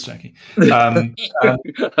Socrates? Just joking. I think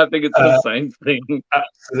it's the same thing.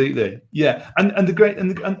 Absolutely, yeah. And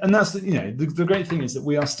that's the great thing is that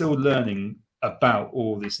we are still learning about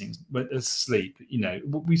all these things. But as sleep, you know,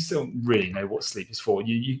 we still really know what sleep is for.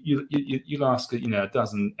 You'll ask a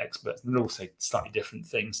dozen experts, and they'll all say slightly different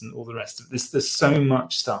things, and all the rest of this. There's so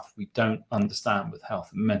much stuff we don't understand with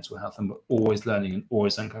health and mental health, and we're always learning and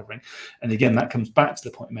always uncovering. And again, that comes back to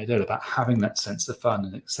the point I made earlier about having that sense of fun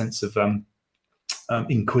and a sense of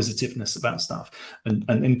inquisitiveness about stuff,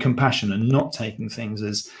 and compassion, and not taking things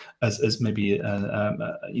as maybe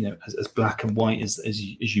as black and white as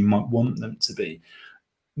you might want them to be.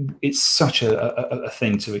 It's such a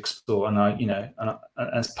thing to explore, and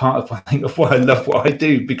as part of, I think, of why I love what I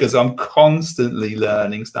do, because I'm constantly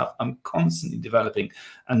learning stuff, I'm constantly developing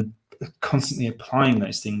and constantly applying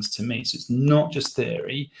those things to me. So it's not just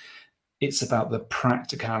theory, it's about the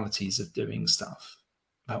practicalities of doing stuff,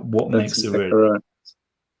 about what makes a real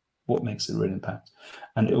impact.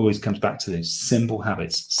 And it always comes back to those simple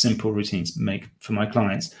habits, simple routines make, for my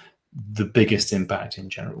clients, the biggest impact in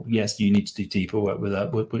general. Yes, you need to do deeper work with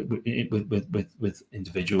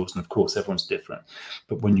individuals, and of course everyone's different,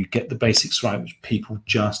 but when you get the basics right, which people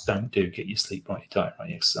just don't do, get your sleep right, your diet right,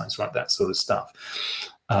 your exercise right, that sort of stuff,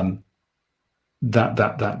 that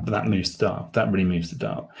moves the dial. That really moves the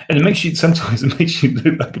dial, and it makes you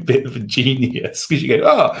look like a bit of a genius, because you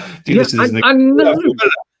go, this isn't I know.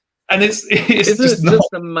 And it's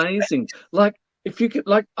just amazing. Like, if you could,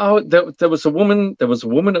 like, there was a woman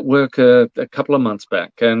at work a couple of months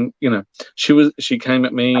back, and she came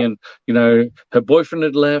at me, and her boyfriend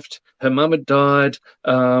had left, her mum had died,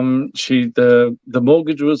 the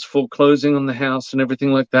mortgage was foreclosing on the house and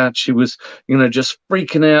everything like that. She was just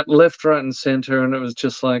freaking out left, right, and center, and it was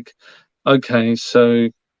just like, okay, so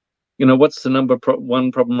what's the number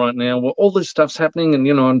one problem right now? Well, all this stuff's happening,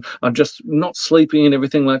 and I'm just not sleeping and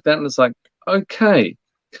everything like that, and it's like, okay.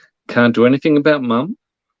 Can't do anything about mum.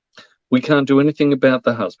 We can't do anything about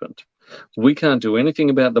the husband. We can't do anything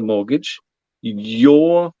about the mortgage.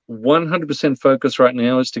 Your 100% focus right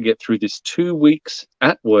now is to get through this 2 weeks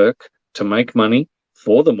at work to make money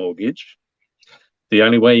for the mortgage. The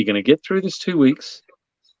only way you're going to get through this 2 weeks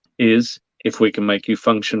is if we can make you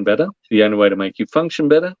function better. The only way to make you function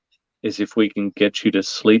better is if we can get you to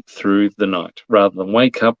sleep through the night, rather than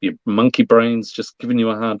wake up, your monkey brain's just giving you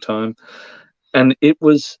a hard time. And it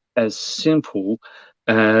was as simple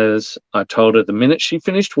as, I told her the minute she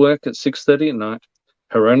finished work at 6:30 at night,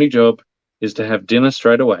 her only job is to have dinner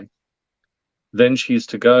straight away. Then she's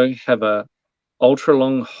to go have a ultra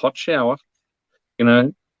long hot shower,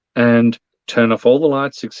 and turn off all the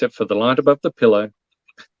lights except for the light above the pillow.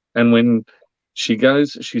 And when she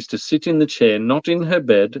goes, she's to sit in the chair, not in her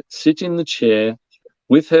bed, sit in the chair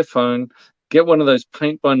with her phone, get one of those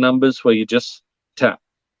paint by numbers where you just tap,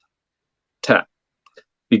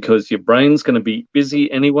 because your brain's going to be busy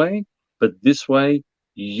anyway, but this way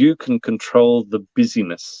you can control the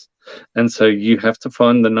busyness. And so you have to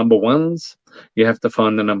find the number ones, you have to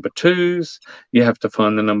find the number twos, you have to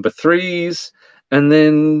find the number threes. And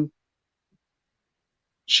then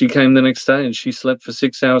she came the next day and she slept for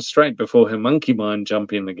 6 hours straight before her monkey mind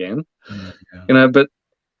jumped in again. Yeah. But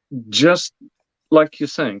just like you're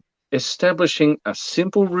saying, establishing a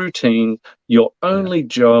simple routine, your only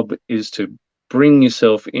job is to bring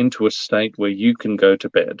yourself into a state where you can go to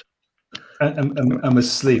bed. And with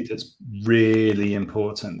sleep, it's really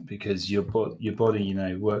important, because your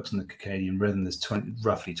body, works on the circadian rhythm. There's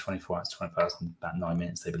roughly 24 hours, 24 hours, and about 9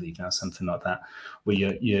 minutes, they believe now, something like that, where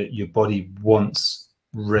your body wants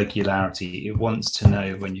regularity. It wants to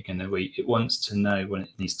know when you're going to eat. It wants to know when it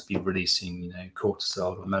needs to be releasing,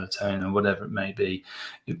 cortisol or melatonin or whatever it may be.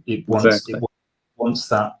 It wants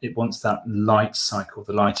that light cycle,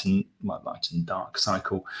 the light and dark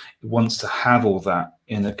cycle. It wants to have all that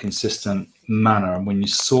in a consistent manner. And when you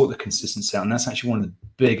sort the consistency out, and that's actually one of the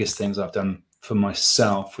biggest things I've done for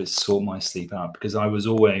myself, is sort my sleep out, because I was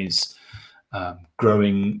always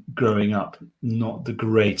growing up not the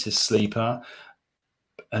greatest sleeper,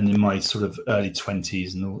 and in my sort of early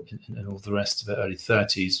 20s and all the rest of it, early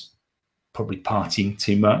 30s, probably partying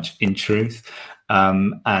too much, in truth,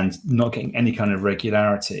 and not getting any kind of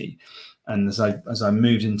regularity. And as I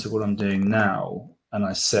moved into what I'm doing now, and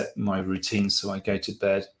I set my routine, so I go to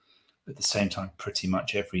bed at the same time pretty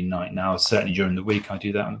much every night now. Certainly during the week I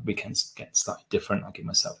do that. On the weekends get slightly different. I give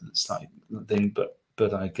myself a slight thing, but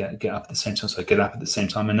I get up at the same time. So I get up at the same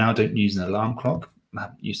time, and now I don't use an alarm clock. I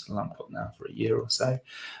haven't used an alarm clock now for a year or so,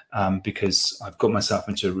 because I've got myself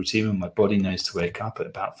into a routine and my body knows to wake up at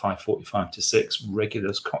about 5:45 to 6, regular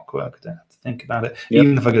as clockwork. I don't have to think about it. Yep.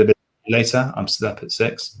 Even if I get a bit later, I'm still up at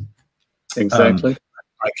 6. Exactly.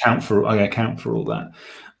 I account for all that.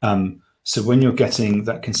 So when you're getting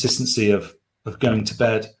that consistency of going to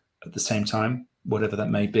bed at the same time, whatever that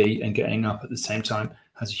may be, and getting up at the same time,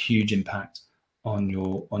 has a huge impact on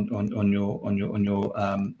the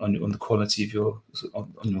quality of your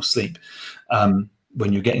sleep.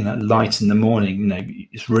 When you're getting that light in the morning,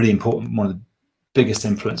 it's really important. One of the biggest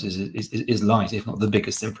influences is light, if not the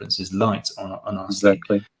biggest influence, is light on our sleep.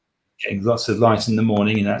 getting lots of light in the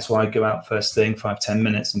morning, and that's why I go out first thing, 5-10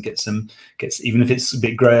 minutes, and get even if it's a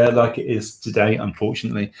bit grayer like it is today,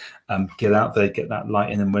 unfortunately, get out there, get that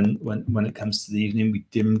light in, and when it comes to the evening, we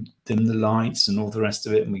dim the lights and all the rest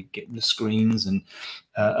of it, and we get the screens and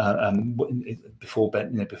before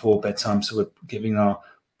bedtime, so we're giving our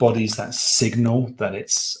bodies that signal that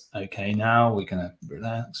it's okay now. We're going to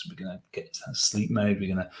relax. We're going to get into that sleep mode.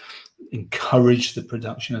 We're going to encourage the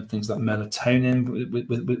production of things like melatonin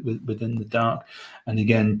within the dark. And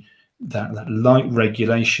again, that light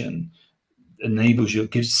regulation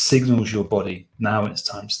signals your body now it's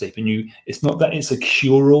time to sleep. And it's not that it's a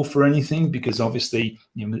cure-all for anything, because obviously,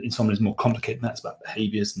 in someone who's more complicated, that's about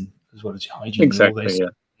behaviors and as well as your hygiene. Exactly, and all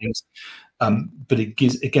those things. But it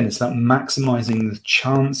gives, again, it's about maximizing the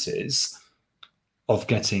chances of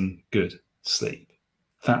getting good sleep.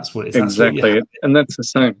 That's what it is. Exactly. And that's the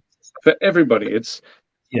same for everybody. It's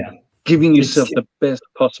giving yourself the best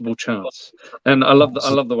possible chance. And I love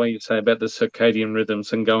the way you say about the circadian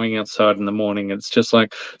rhythms and going outside in the morning. It's just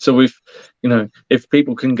like, so if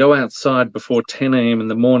people can go outside before 10 a.m. in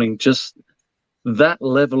the morning, just that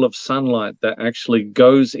level of sunlight that actually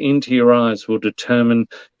goes into your eyes will determine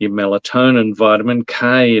your melatonin, vitamin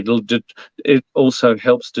K. It also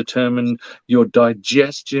helps determine your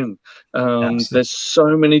digestion. There's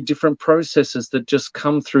so many different processes that just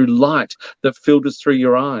come through light that filters through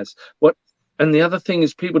your eyes. And the other thing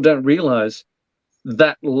is, people don't realize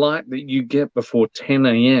that light that you get before 10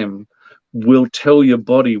 a.m. will tell your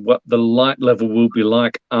body what the light level will be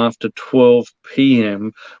like after 12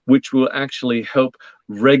 p.m., which will actually help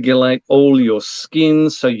regulate all your skin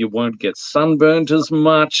so you won't get sunburnt as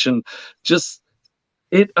much. And just,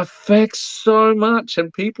 it affects so much.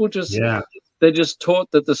 And people just, they're just taught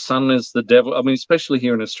that the sun is the devil. I mean, especially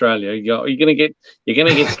here in Australia, you're gonna get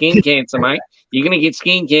skin cancer, mate. You're gonna get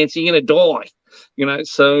skin cancer. You're gonna die.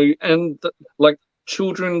 So, and like,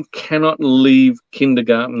 children cannot leave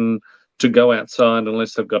kindergarten to go outside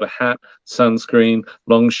unless they've got a hat, sunscreen,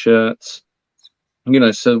 long shirts.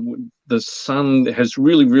 So the sun has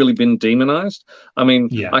really, really been demonized. I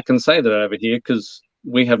mean, I can say that over here because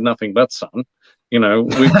we have nothing but sun. We've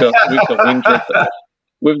got winter.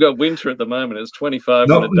 We've got winter at the moment. It's 25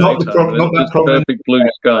 in the daytime. It's just perfect blue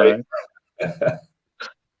sky.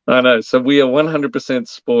 I know. So we are 100%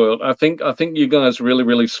 spoiled. I think you guys really,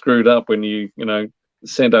 really screwed up when you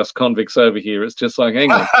sent us convicts over here. It's just like,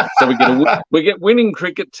 hang on. So we get winning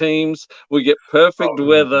cricket teams. We get perfect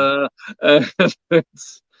weather. I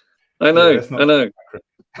know.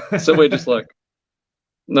 So we're just like,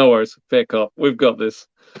 no worries, fair cop. We've got this.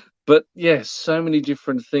 But yes, so many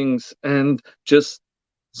different things, and just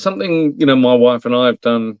something my wife and I have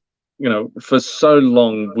done. For so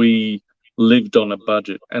long we lived on a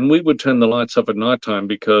budget, and we would turn the lights off at nighttime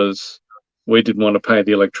because we didn't want to pay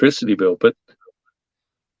the electricity bill. But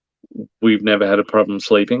we've never had a problem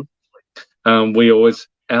sleeping.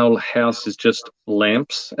 Our house is just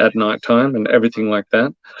lamps at nighttime and everything like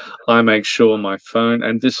that. I make sure my phone,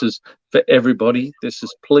 and this is for everybody,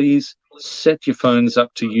 please set your phones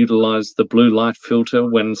up to utilize the blue light filter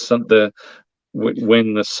when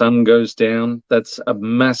the sun goes down. That's a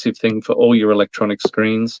massive thing for all your electronic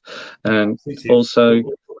screens. And also,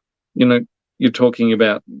 you're talking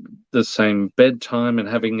about the same bedtime and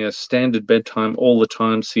having a standard bedtime all the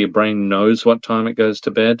time so your brain knows what time it goes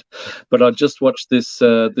to bed. But I just watched this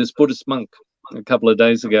Buddhist monk a couple of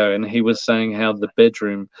days ago, and he was saying how the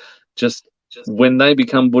bedroom, just when they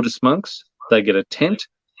become Buddhist monks, they get a tent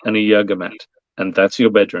and a yoga mat, and that's your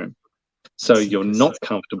bedroom. So you're not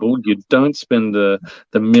comfortable. You don't spend the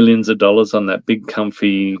millions of dollars on that big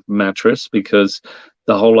comfy mattress, because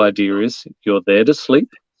the whole idea is you're there to sleep.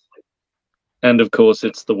 And of course,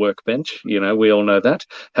 it's the workbench. We all know that.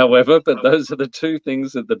 However, but those are the two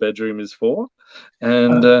things that the bedroom is for.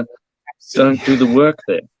 And don't do the work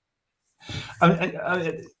there.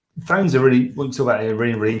 Phones are really, what you talk about here,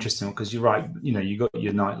 really, really interesting, because you're right. You got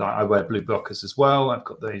your night light. I wear blue blockers as well. I've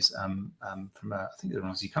got those from I think they're an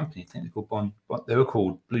Aussie company. I think they're called Bond. They were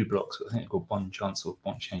called Blue Blocks, but I think they're called Bond Chance or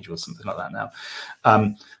Bond Change or something like that now.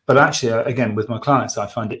 But actually, again, with my clients, I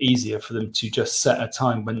find it easier for them to just set a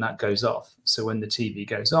time when that goes off. So when the TV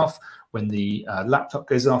goes off, when the laptop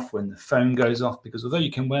goes off, when the phone goes off, because although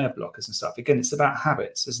you can wear blockers and stuff, again, it's about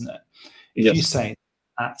habits, isn't it? If you say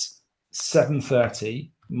at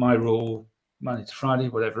 7:30, my rule, Monday to Friday,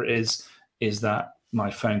 whatever it is that my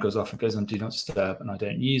phone goes off and goes on do not disturb, and I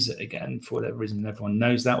don't use it again for whatever reason. Everyone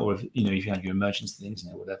knows that, or if you have your emergency things,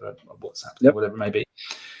 whatever, WhatsApp, whatever it may be.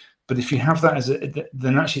 But if you have that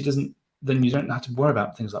then actually then you don't have to worry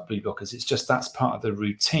about things like blue blockers. It's just that's part of the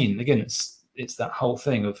routine. Again, it's it's that whole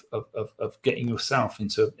thing of getting yourself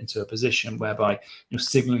into a position whereby you're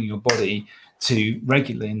signaling your body to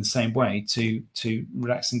regularly in the same way to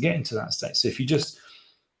relax and get into that state. So if you just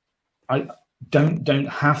don't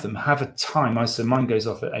have them, have a time. So mine goes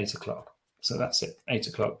off at 8 o'clock. So that's it. 8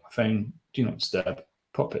 o'clock, phone, do not disturb,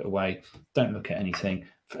 pop it away, don't look at anything.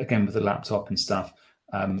 Again, with the laptop and stuff,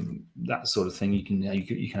 that sort of thing. You can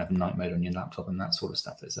have night mode on your laptop and that sort of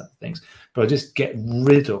stuff. There's other things, but I just get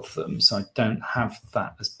rid of them so I don't have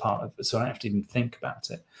that as part of it. So I don't have to even think about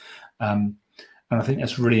it. And I think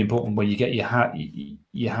that's really important where you get your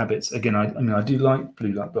habits. Again, I do like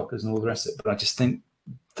blue light blockers and all the rest of it, but I just think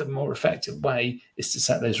the more effective way is to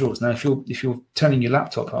set those rules. Now, if you're turning your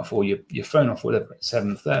laptop off or your phone off, whatever, at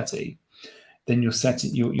 7:30, then you're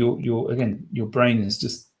setting your brain is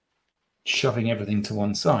just shoving everything to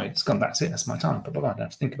one side. It's gone, that's it, that's my time, blah, blah, blah. I don't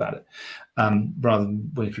have to think about it. Rather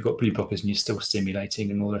than if you've got blue blockers and you're still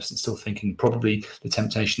stimulating and all the rest and still thinking, probably the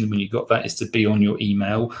temptation when you've got that is to be on your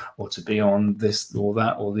email or to be on this or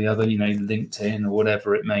that or the other, LinkedIn or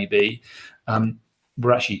whatever it may be.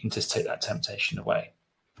 Where actually you can just take that temptation away.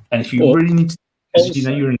 And if you really need to, because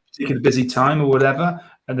you're in a particularly busy time or whatever,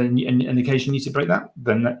 and then and occasionally you need to break that,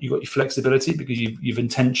 then you've got your flexibility because you've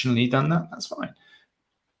intentionally done that. That's fine.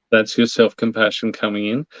 That's your self-compassion coming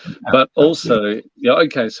in. But also,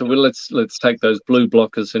 so let's take those blue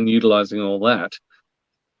blockers and utilizing all that.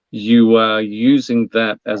 You are using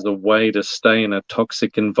that as a way to stay in a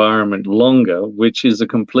toxic environment longer, which is a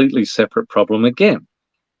completely separate problem again.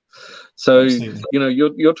 So,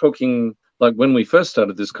 you're talking, like when we first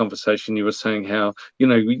started this conversation, you were saying how,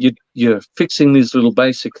 you're fixing these little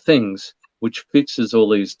basic things, which fixes all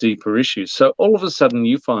these deeper issues. So all of a sudden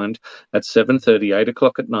you find at 7:30, 8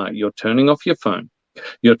 o'clock at night, you're turning off your phone,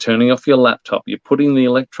 you're turning off your laptop, you're putting the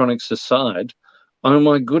electronics aside. Oh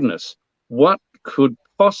my goodness, what could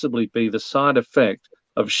possibly be the side effect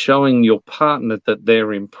of showing your partner that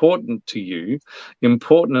they're important to you,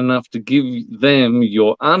 important enough to give them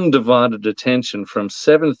your undivided attention from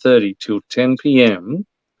 7:30 till 10 p.m.?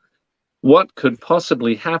 What could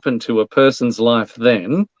possibly happen to a person's life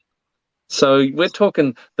then? So we're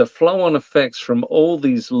talking the flow-on effects from all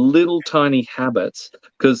these little tiny habits,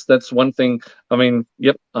 because that's one thing. I mean,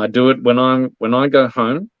 I do it when I go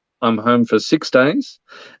home. I'm home for 6 days,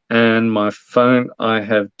 and my phone, I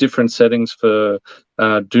have different settings for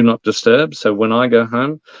do not disturb. So when I go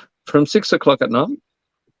home from 6 o'clock at night,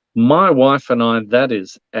 my wife and I, that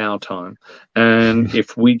is our time. And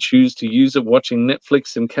if we choose to use it watching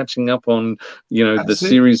Netflix and catching up on, the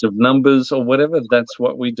series of Numbers or whatever, that's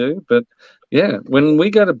what we do. But yeah, when we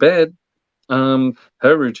go to bed, her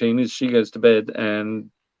routine is she goes to bed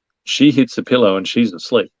and she hits the pillow and she's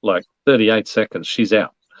asleep. Like 38 seconds, she's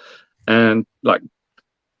out. And like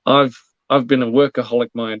I've been a workaholic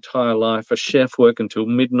my entire life, a chef, work until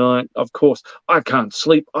midnight. Of course, I can't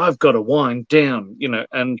sleep. I've got to wind down,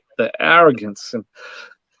 and the arrogance.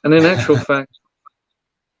 And in actual fact,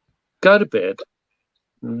 go to bed,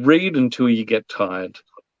 read until you get tired,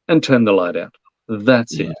 and turn the light out.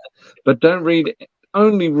 That's it. But don't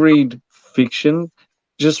only read fiction.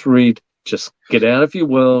 Just get out of your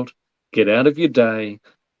world, get out of your day,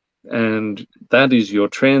 and that is your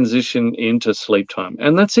transition into sleep time.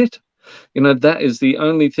 And that's it. That is the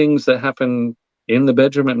only things that happen in the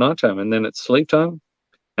bedroom at nighttime, and then it's sleep time.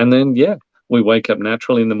 And then, we wake up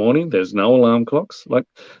naturally in the morning. There's no alarm clocks. Like,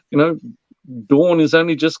 dawn is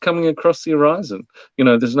only just coming across the horizon.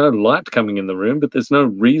 There's no light coming in the room, but there's no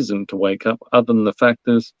reason to wake up other than the fact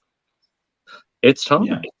is it's time.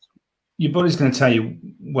 Yeah. Your body's going to tell you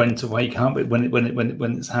when to wake up, but when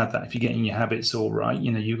it's had that, if you're getting your habits all right,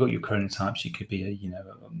 you've got your chronotypes. You could be a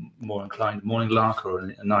more inclined morning lark or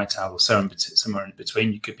a night owl, or somewhere in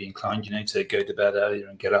between. You could be inclined, to go to bed earlier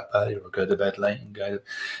and get up earlier, or go to bed late and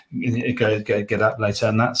get up later,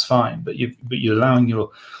 and that's fine. But you're allowing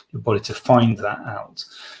your body to find that out.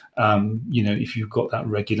 If you've got that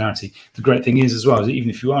regularity. The great thing is as well, is that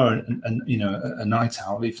even if you are a night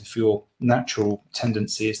owl, even if your natural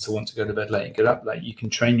tendency is to want to go to bed late and get up late, you can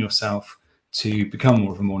train yourself to become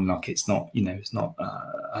more of a morning lark. It's not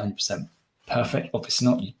 100% perfect. Obviously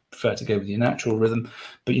not. You prefer to go with your natural rhythm,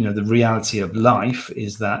 but the reality of life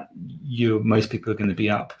is that most people are going to be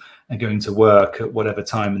up and going to work at whatever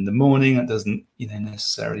time in the morning. That doesn't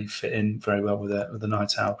necessarily fit in very well with a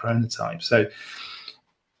night owl chronotype. So,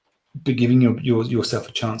 but giving yourself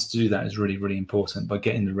a chance to do that is really, really important by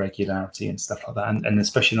getting the regularity and stuff like that. And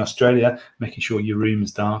especially in Australia, making sure your room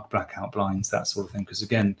is dark, blackout blinds, that sort of thing. Because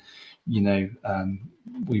again, we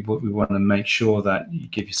want to make sure that you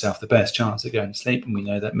give yourself the best chance of going to sleep. And we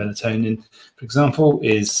know that melatonin, for example,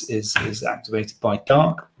 is activated by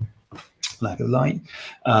dark. lack of light,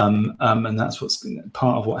 and that's what's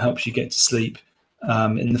part of what helps you get to sleep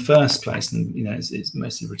in the first place. And it's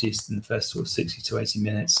mostly reduced in the first sort of 60 to 80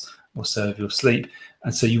 minutes or so of your sleep,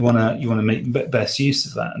 and so you want to make best use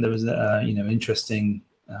of that. And there was interesting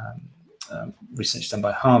research done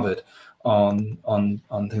by Harvard on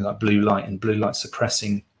things like blue light and blue light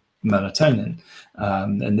suppressing melatonin,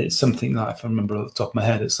 and it's something like, if I remember off the top of my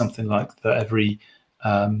head, it's something like that every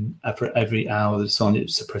hour that's on, it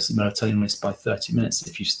suppresses melatonin risk by 30 minutes.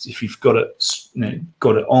 If you've got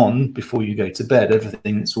it on before you go to bed,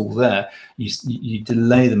 everything that's all there, you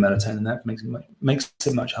delay the melatonin. That makes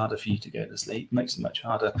it much harder for you to go to sleep. Makes it much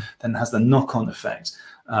harder. Then has the knock-on effect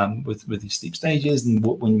with your sleep stages and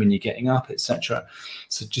when you're getting up, etc.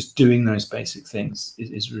 So just doing those basic things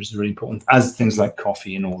is really important. As things like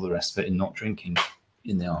coffee and all the rest of it, and not drinking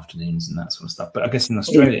in the afternoons and that sort of stuff. But I guess in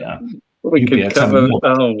Australia, we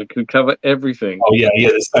could cover everything. Oh yeah,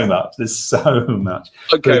 there's so much.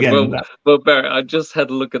 Okay, again, well, Barry, I just had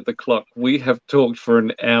a look at the clock. We have talked for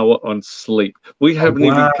an hour on sleep. We haven't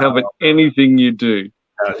even covered anything you do.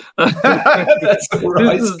 That's all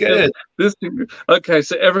right. It's good. Okay,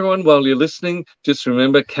 so everyone, while you're listening, just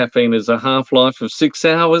remember caffeine is a half-life of 6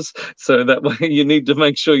 hours. So that way you need to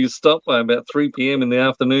make sure you stop by about 3 p.m. in the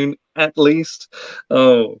afternoon at least.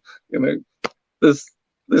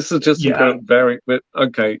 This is just incredible, Barry. But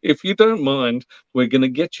okay, if you don't mind, we're going to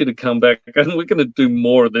get you to come back and we're going to do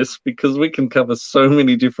more of this because we can cover so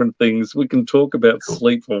many different things. We can talk about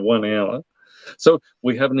sleep for 1 hour. So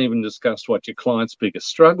we haven't even discussed what your clients' biggest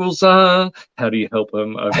struggles are. How do you help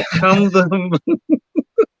them overcome them?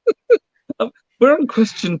 We're on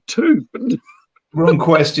question 2. We're on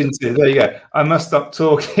question 2. There you go. I must stop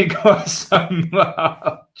talking so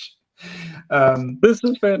much. This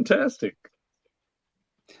is fantastic.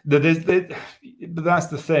 But that's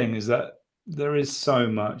the thing, is that there is so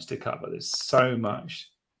much to cover. There's so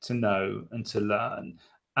much to know and to learn,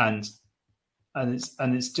 and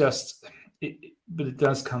it's just. But it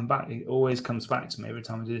does come back. It always comes back to me every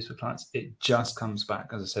time I do this with clients. It just comes back,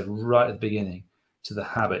 as I said right at the beginning, to the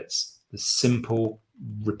habits, the simple,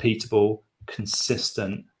 repeatable,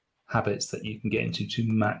 consistent habits that you can get into to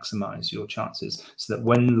maximize your chances, so that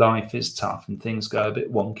when life is tough and things go a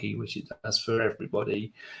bit wonky, which it does for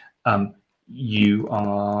everybody, you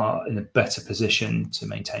are in a better position to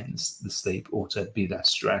maintain the sleep, or to be less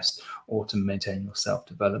stressed, or to maintain your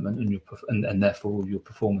self-development and therefore your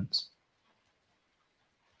performance.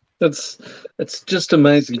 It's just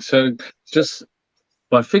amazing. So just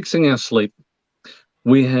by fixing our sleep,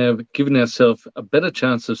 we have given ourselves a better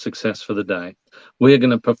chance of success for the day. We're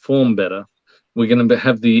going to perform better. We're going to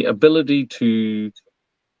have the ability to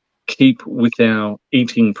keep with our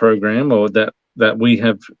eating program, or that we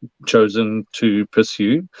have chosen to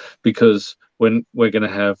pursue, because when we're going to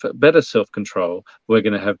have better self-control, we're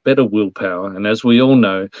going to have better willpower. And as we all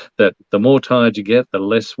know, that the more tired you get, the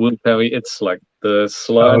less willpower. It's like the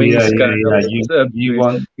sliding scale. You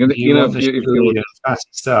want the fatty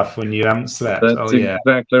stuff when you haven't slept. That's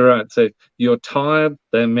exactly right. So you're tired,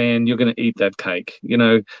 then man, you're going to eat that cake.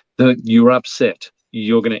 You're upset,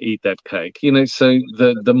 you're going to eat that cake. So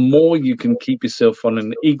the more you can keep yourself on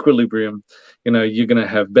an equilibrium, you're going to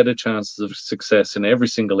have better chances of success in every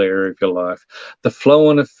single area of your life. The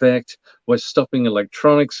flow-on effect, we're stopping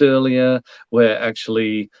electronics earlier. We're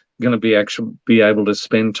actually going to be able to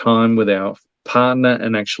spend time with our partner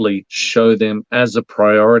and actually show them as a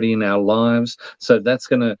priority in our lives. So that's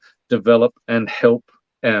going to develop and help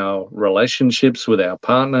our relationships with our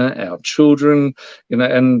partner, our children,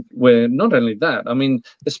 and we're not only that, I mean,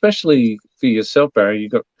 especially for yourself, Barry,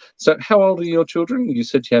 so how old are your children? You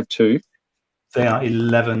said you have 2. They are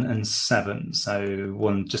 11 and 7. So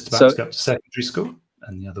one just about to go up to secondary school,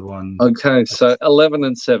 and the other one. Okay, so 11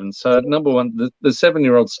 and 7. So number one, the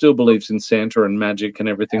 7-year-old still believes in Santa and magic and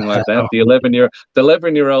everything like that. The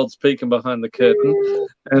 11-year-old's peeking behind the curtain,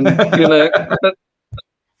 and but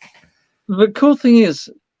the cool thing is,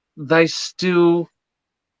 you're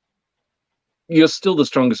still the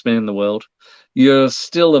strongest man in the world. You're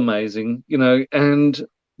still amazing, and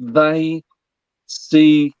they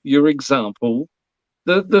see your example.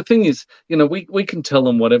 The thing is, we can tell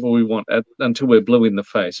them whatever we want until we're blue in the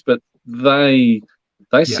face, but they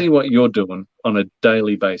see what you're doing on a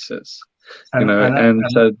daily basis.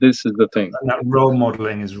 So this is the thing. And that role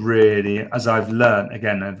modeling is really, as I've learned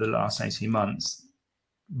again over the last 18 months,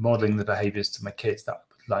 modeling the behaviors to my kids that I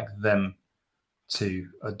would like them to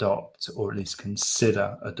adopt, or at least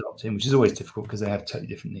consider adopting, which is always difficult because they have totally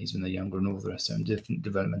different needs when they're younger and all the rest of them, different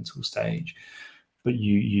developmental stage. But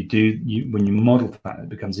when you model that, it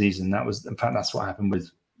becomes easy. And that's what happened with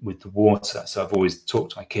the water. So I've always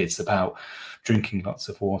talked to my kids about drinking lots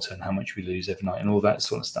of water and how much we lose every night and all that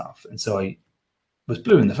sort of stuff. And so I was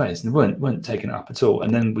blue in the face and weren't taking it up at all.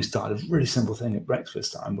 And then we started a really simple thing at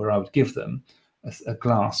breakfast time where I would give them a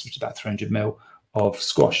glass, which is about 300 ml of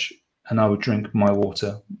squash, and I would drink my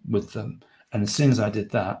water with them. And as soon as I did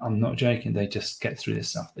that, I'm not joking, they just get through this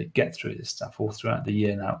stuff. They get through this stuff all throughout the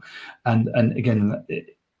year now. And again,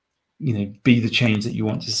 be the change that you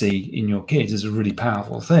want to see in your kids is a really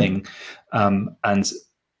powerful thing. And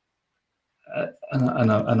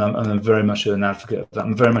I'm very much an advocate of that.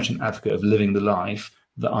 I'm very much an advocate of living the life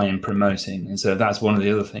that I am promoting. And so that's one of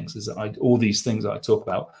the other things, is that all these things that I talk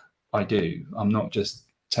about, I do. I'm not just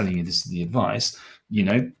telling you this is the advice.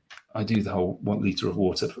 I do the whole 1 liter of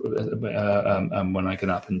water when I get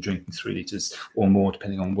up, and drinking 3 liters or more,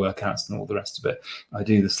 depending on workouts and all the rest of it. I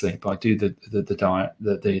do the sleep. I do the diet,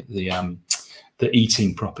 the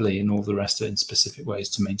eating properly, and all the rest of it in specific ways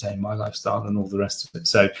to maintain my lifestyle and all the rest of it.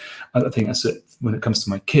 So I think that's it when it comes to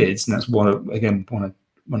my kids, and that's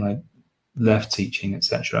when I left teaching,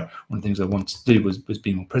 etc. One of the things I wanted to do was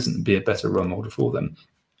be more present and be a better role model for them,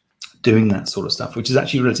 doing that sort of stuff, which is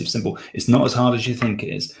actually relatively simple. It's not as hard as you think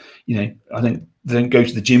it is. They don't go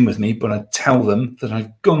to the gym with me, but I tell them that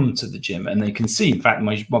I've gone to the gym, and they can see, in fact,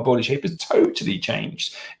 my body shape has totally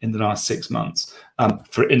changed in the last 6 months,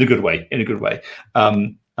 in a good way.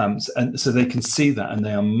 And so they can see that, and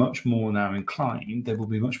they are much more now inclined. They will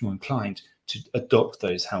be much more inclined to adopt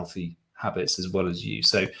those healthy habits as well as you.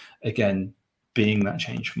 So again, being that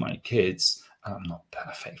change for my kids. I'm not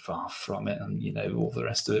perfect, far from it, and all the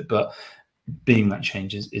rest of it. But being that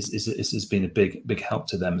change has been a big help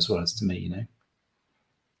to them as well as to me.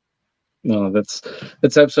 No, that's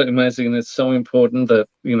absolutely amazing, and it's so important that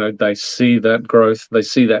they see that growth, they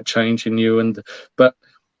see that change in you, but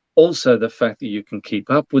also the fact that you can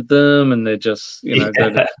keep up with them, and they're just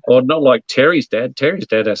or not like Terry's dad. Terry's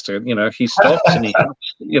dad has to he stops and he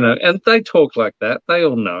and they talk like that. They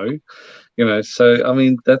all know. So I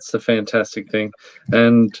mean, that's the fantastic thing,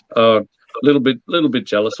 and a little bit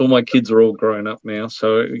jealous. All my kids are all grown up now,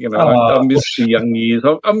 so I miss the young years.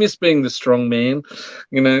 I miss being the strong man,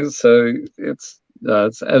 So it's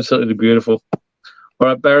absolutely beautiful. All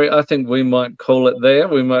right, Barry, I think we might call it there.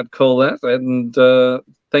 We might call that, and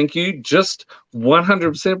thank you. Just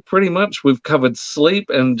 100%, pretty much. We've covered sleep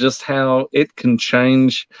and just how it can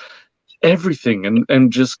change everything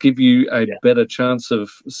and just give you a better chance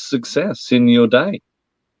of success in your day.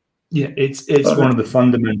 Yeah, it's one of the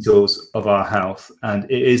fundamentals of our health, and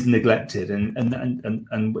it is neglected, and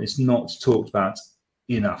it's not talked about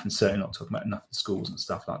enough, and certainly not talked about enough in schools and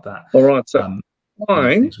stuff like that. All right, so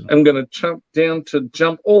I'm going to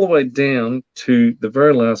jump all the way down to the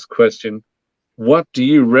very last question. What do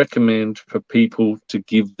you recommend for people to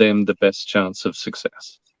give them the best chance of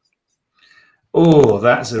success? Oh,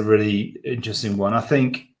 that's a really interesting one. I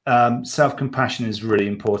think self-compassion is really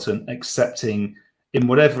important. Accepting, in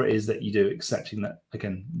whatever it is that you do, accepting that,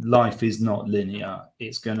 again, life is not linear.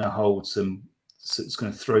 It's going to it's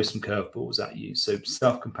going to throw some curveballs at you. So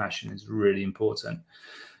self-compassion is really important.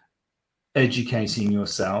 Educating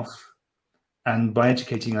yourself. And by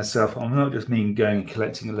educating yourself, I'm not just mean going and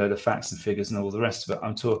collecting a load of facts and figures and all the rest of it.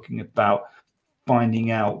 I'm talking about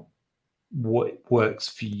finding out what works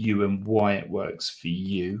for you and why it works for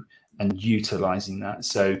you, and utilizing that.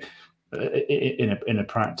 So in a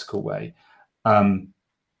practical way. And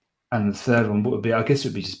the third one would be, I guess,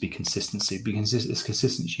 would be just be consistency. Be as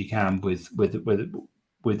consistent as you can with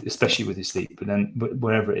especially with your sleep, but then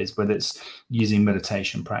wherever it is, whether it's using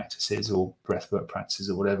meditation practices or breathwork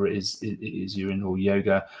practices or whatever it is you're in, or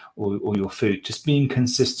yoga or your food, just being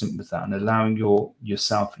consistent with that and allowing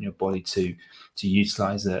yourself and your body to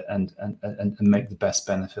utilize it and make the best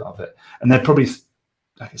benefit of it. And they're probably,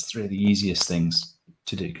 I guess, three of the easiest things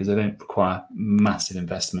to do, because they don't require massive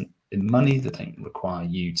investment in money. They don't require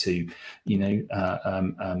you to,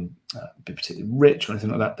 be particularly rich or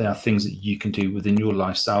anything like that. They are things that you can do within your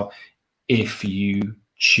lifestyle if you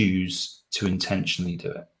choose to intentionally do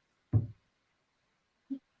it.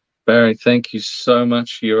 Barry, thank you so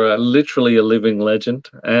much. You're literally a living legend,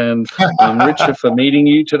 and I'm richer for meeting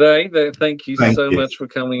you today. Thank you so much for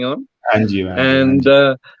coming on. And you,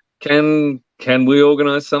 Andrew. And can we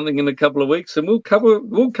organise something in a couple of weeks, and we'll cover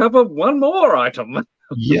one more item.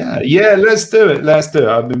 Yeah, let's do it.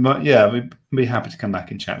 We'd be happy to come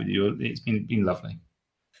back and chat with you. It's been lovely.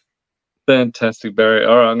 Fantastic, Barry.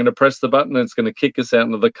 All right, I'm going to press the button and it's going to kick us out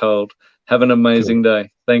into the cold. Have an amazing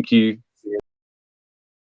day. Thank you.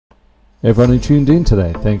 Everyone who tuned in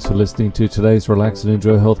today, thanks for listening to today's Relax and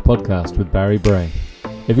Enjoy Health podcast with Barry Bray.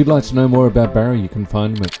 If you'd like to know more about Barry, you can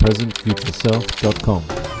find him at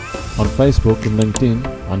presentfutureself.com. on Facebook and LinkedIn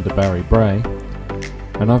under Barry Bray.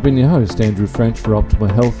 And I've been your host, Andrew French, for optimal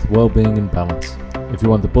health, well-being and balance. If you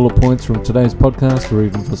want the bullet points from today's podcast or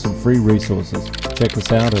even for some free resources, check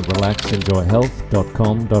us out at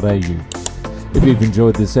relaxenjoyhealth.com.au. If you've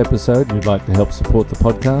enjoyed this episode and you'd like to help support the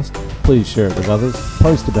podcast, please share it with others,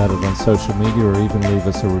 post about it on social media, or even leave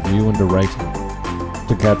us a review and a rating.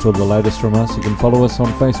 To catch all the latest from us, you can follow us on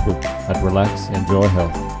Facebook at Relax Enjoy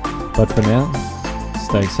Health. But for now,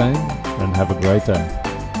 stay sane and have a great day.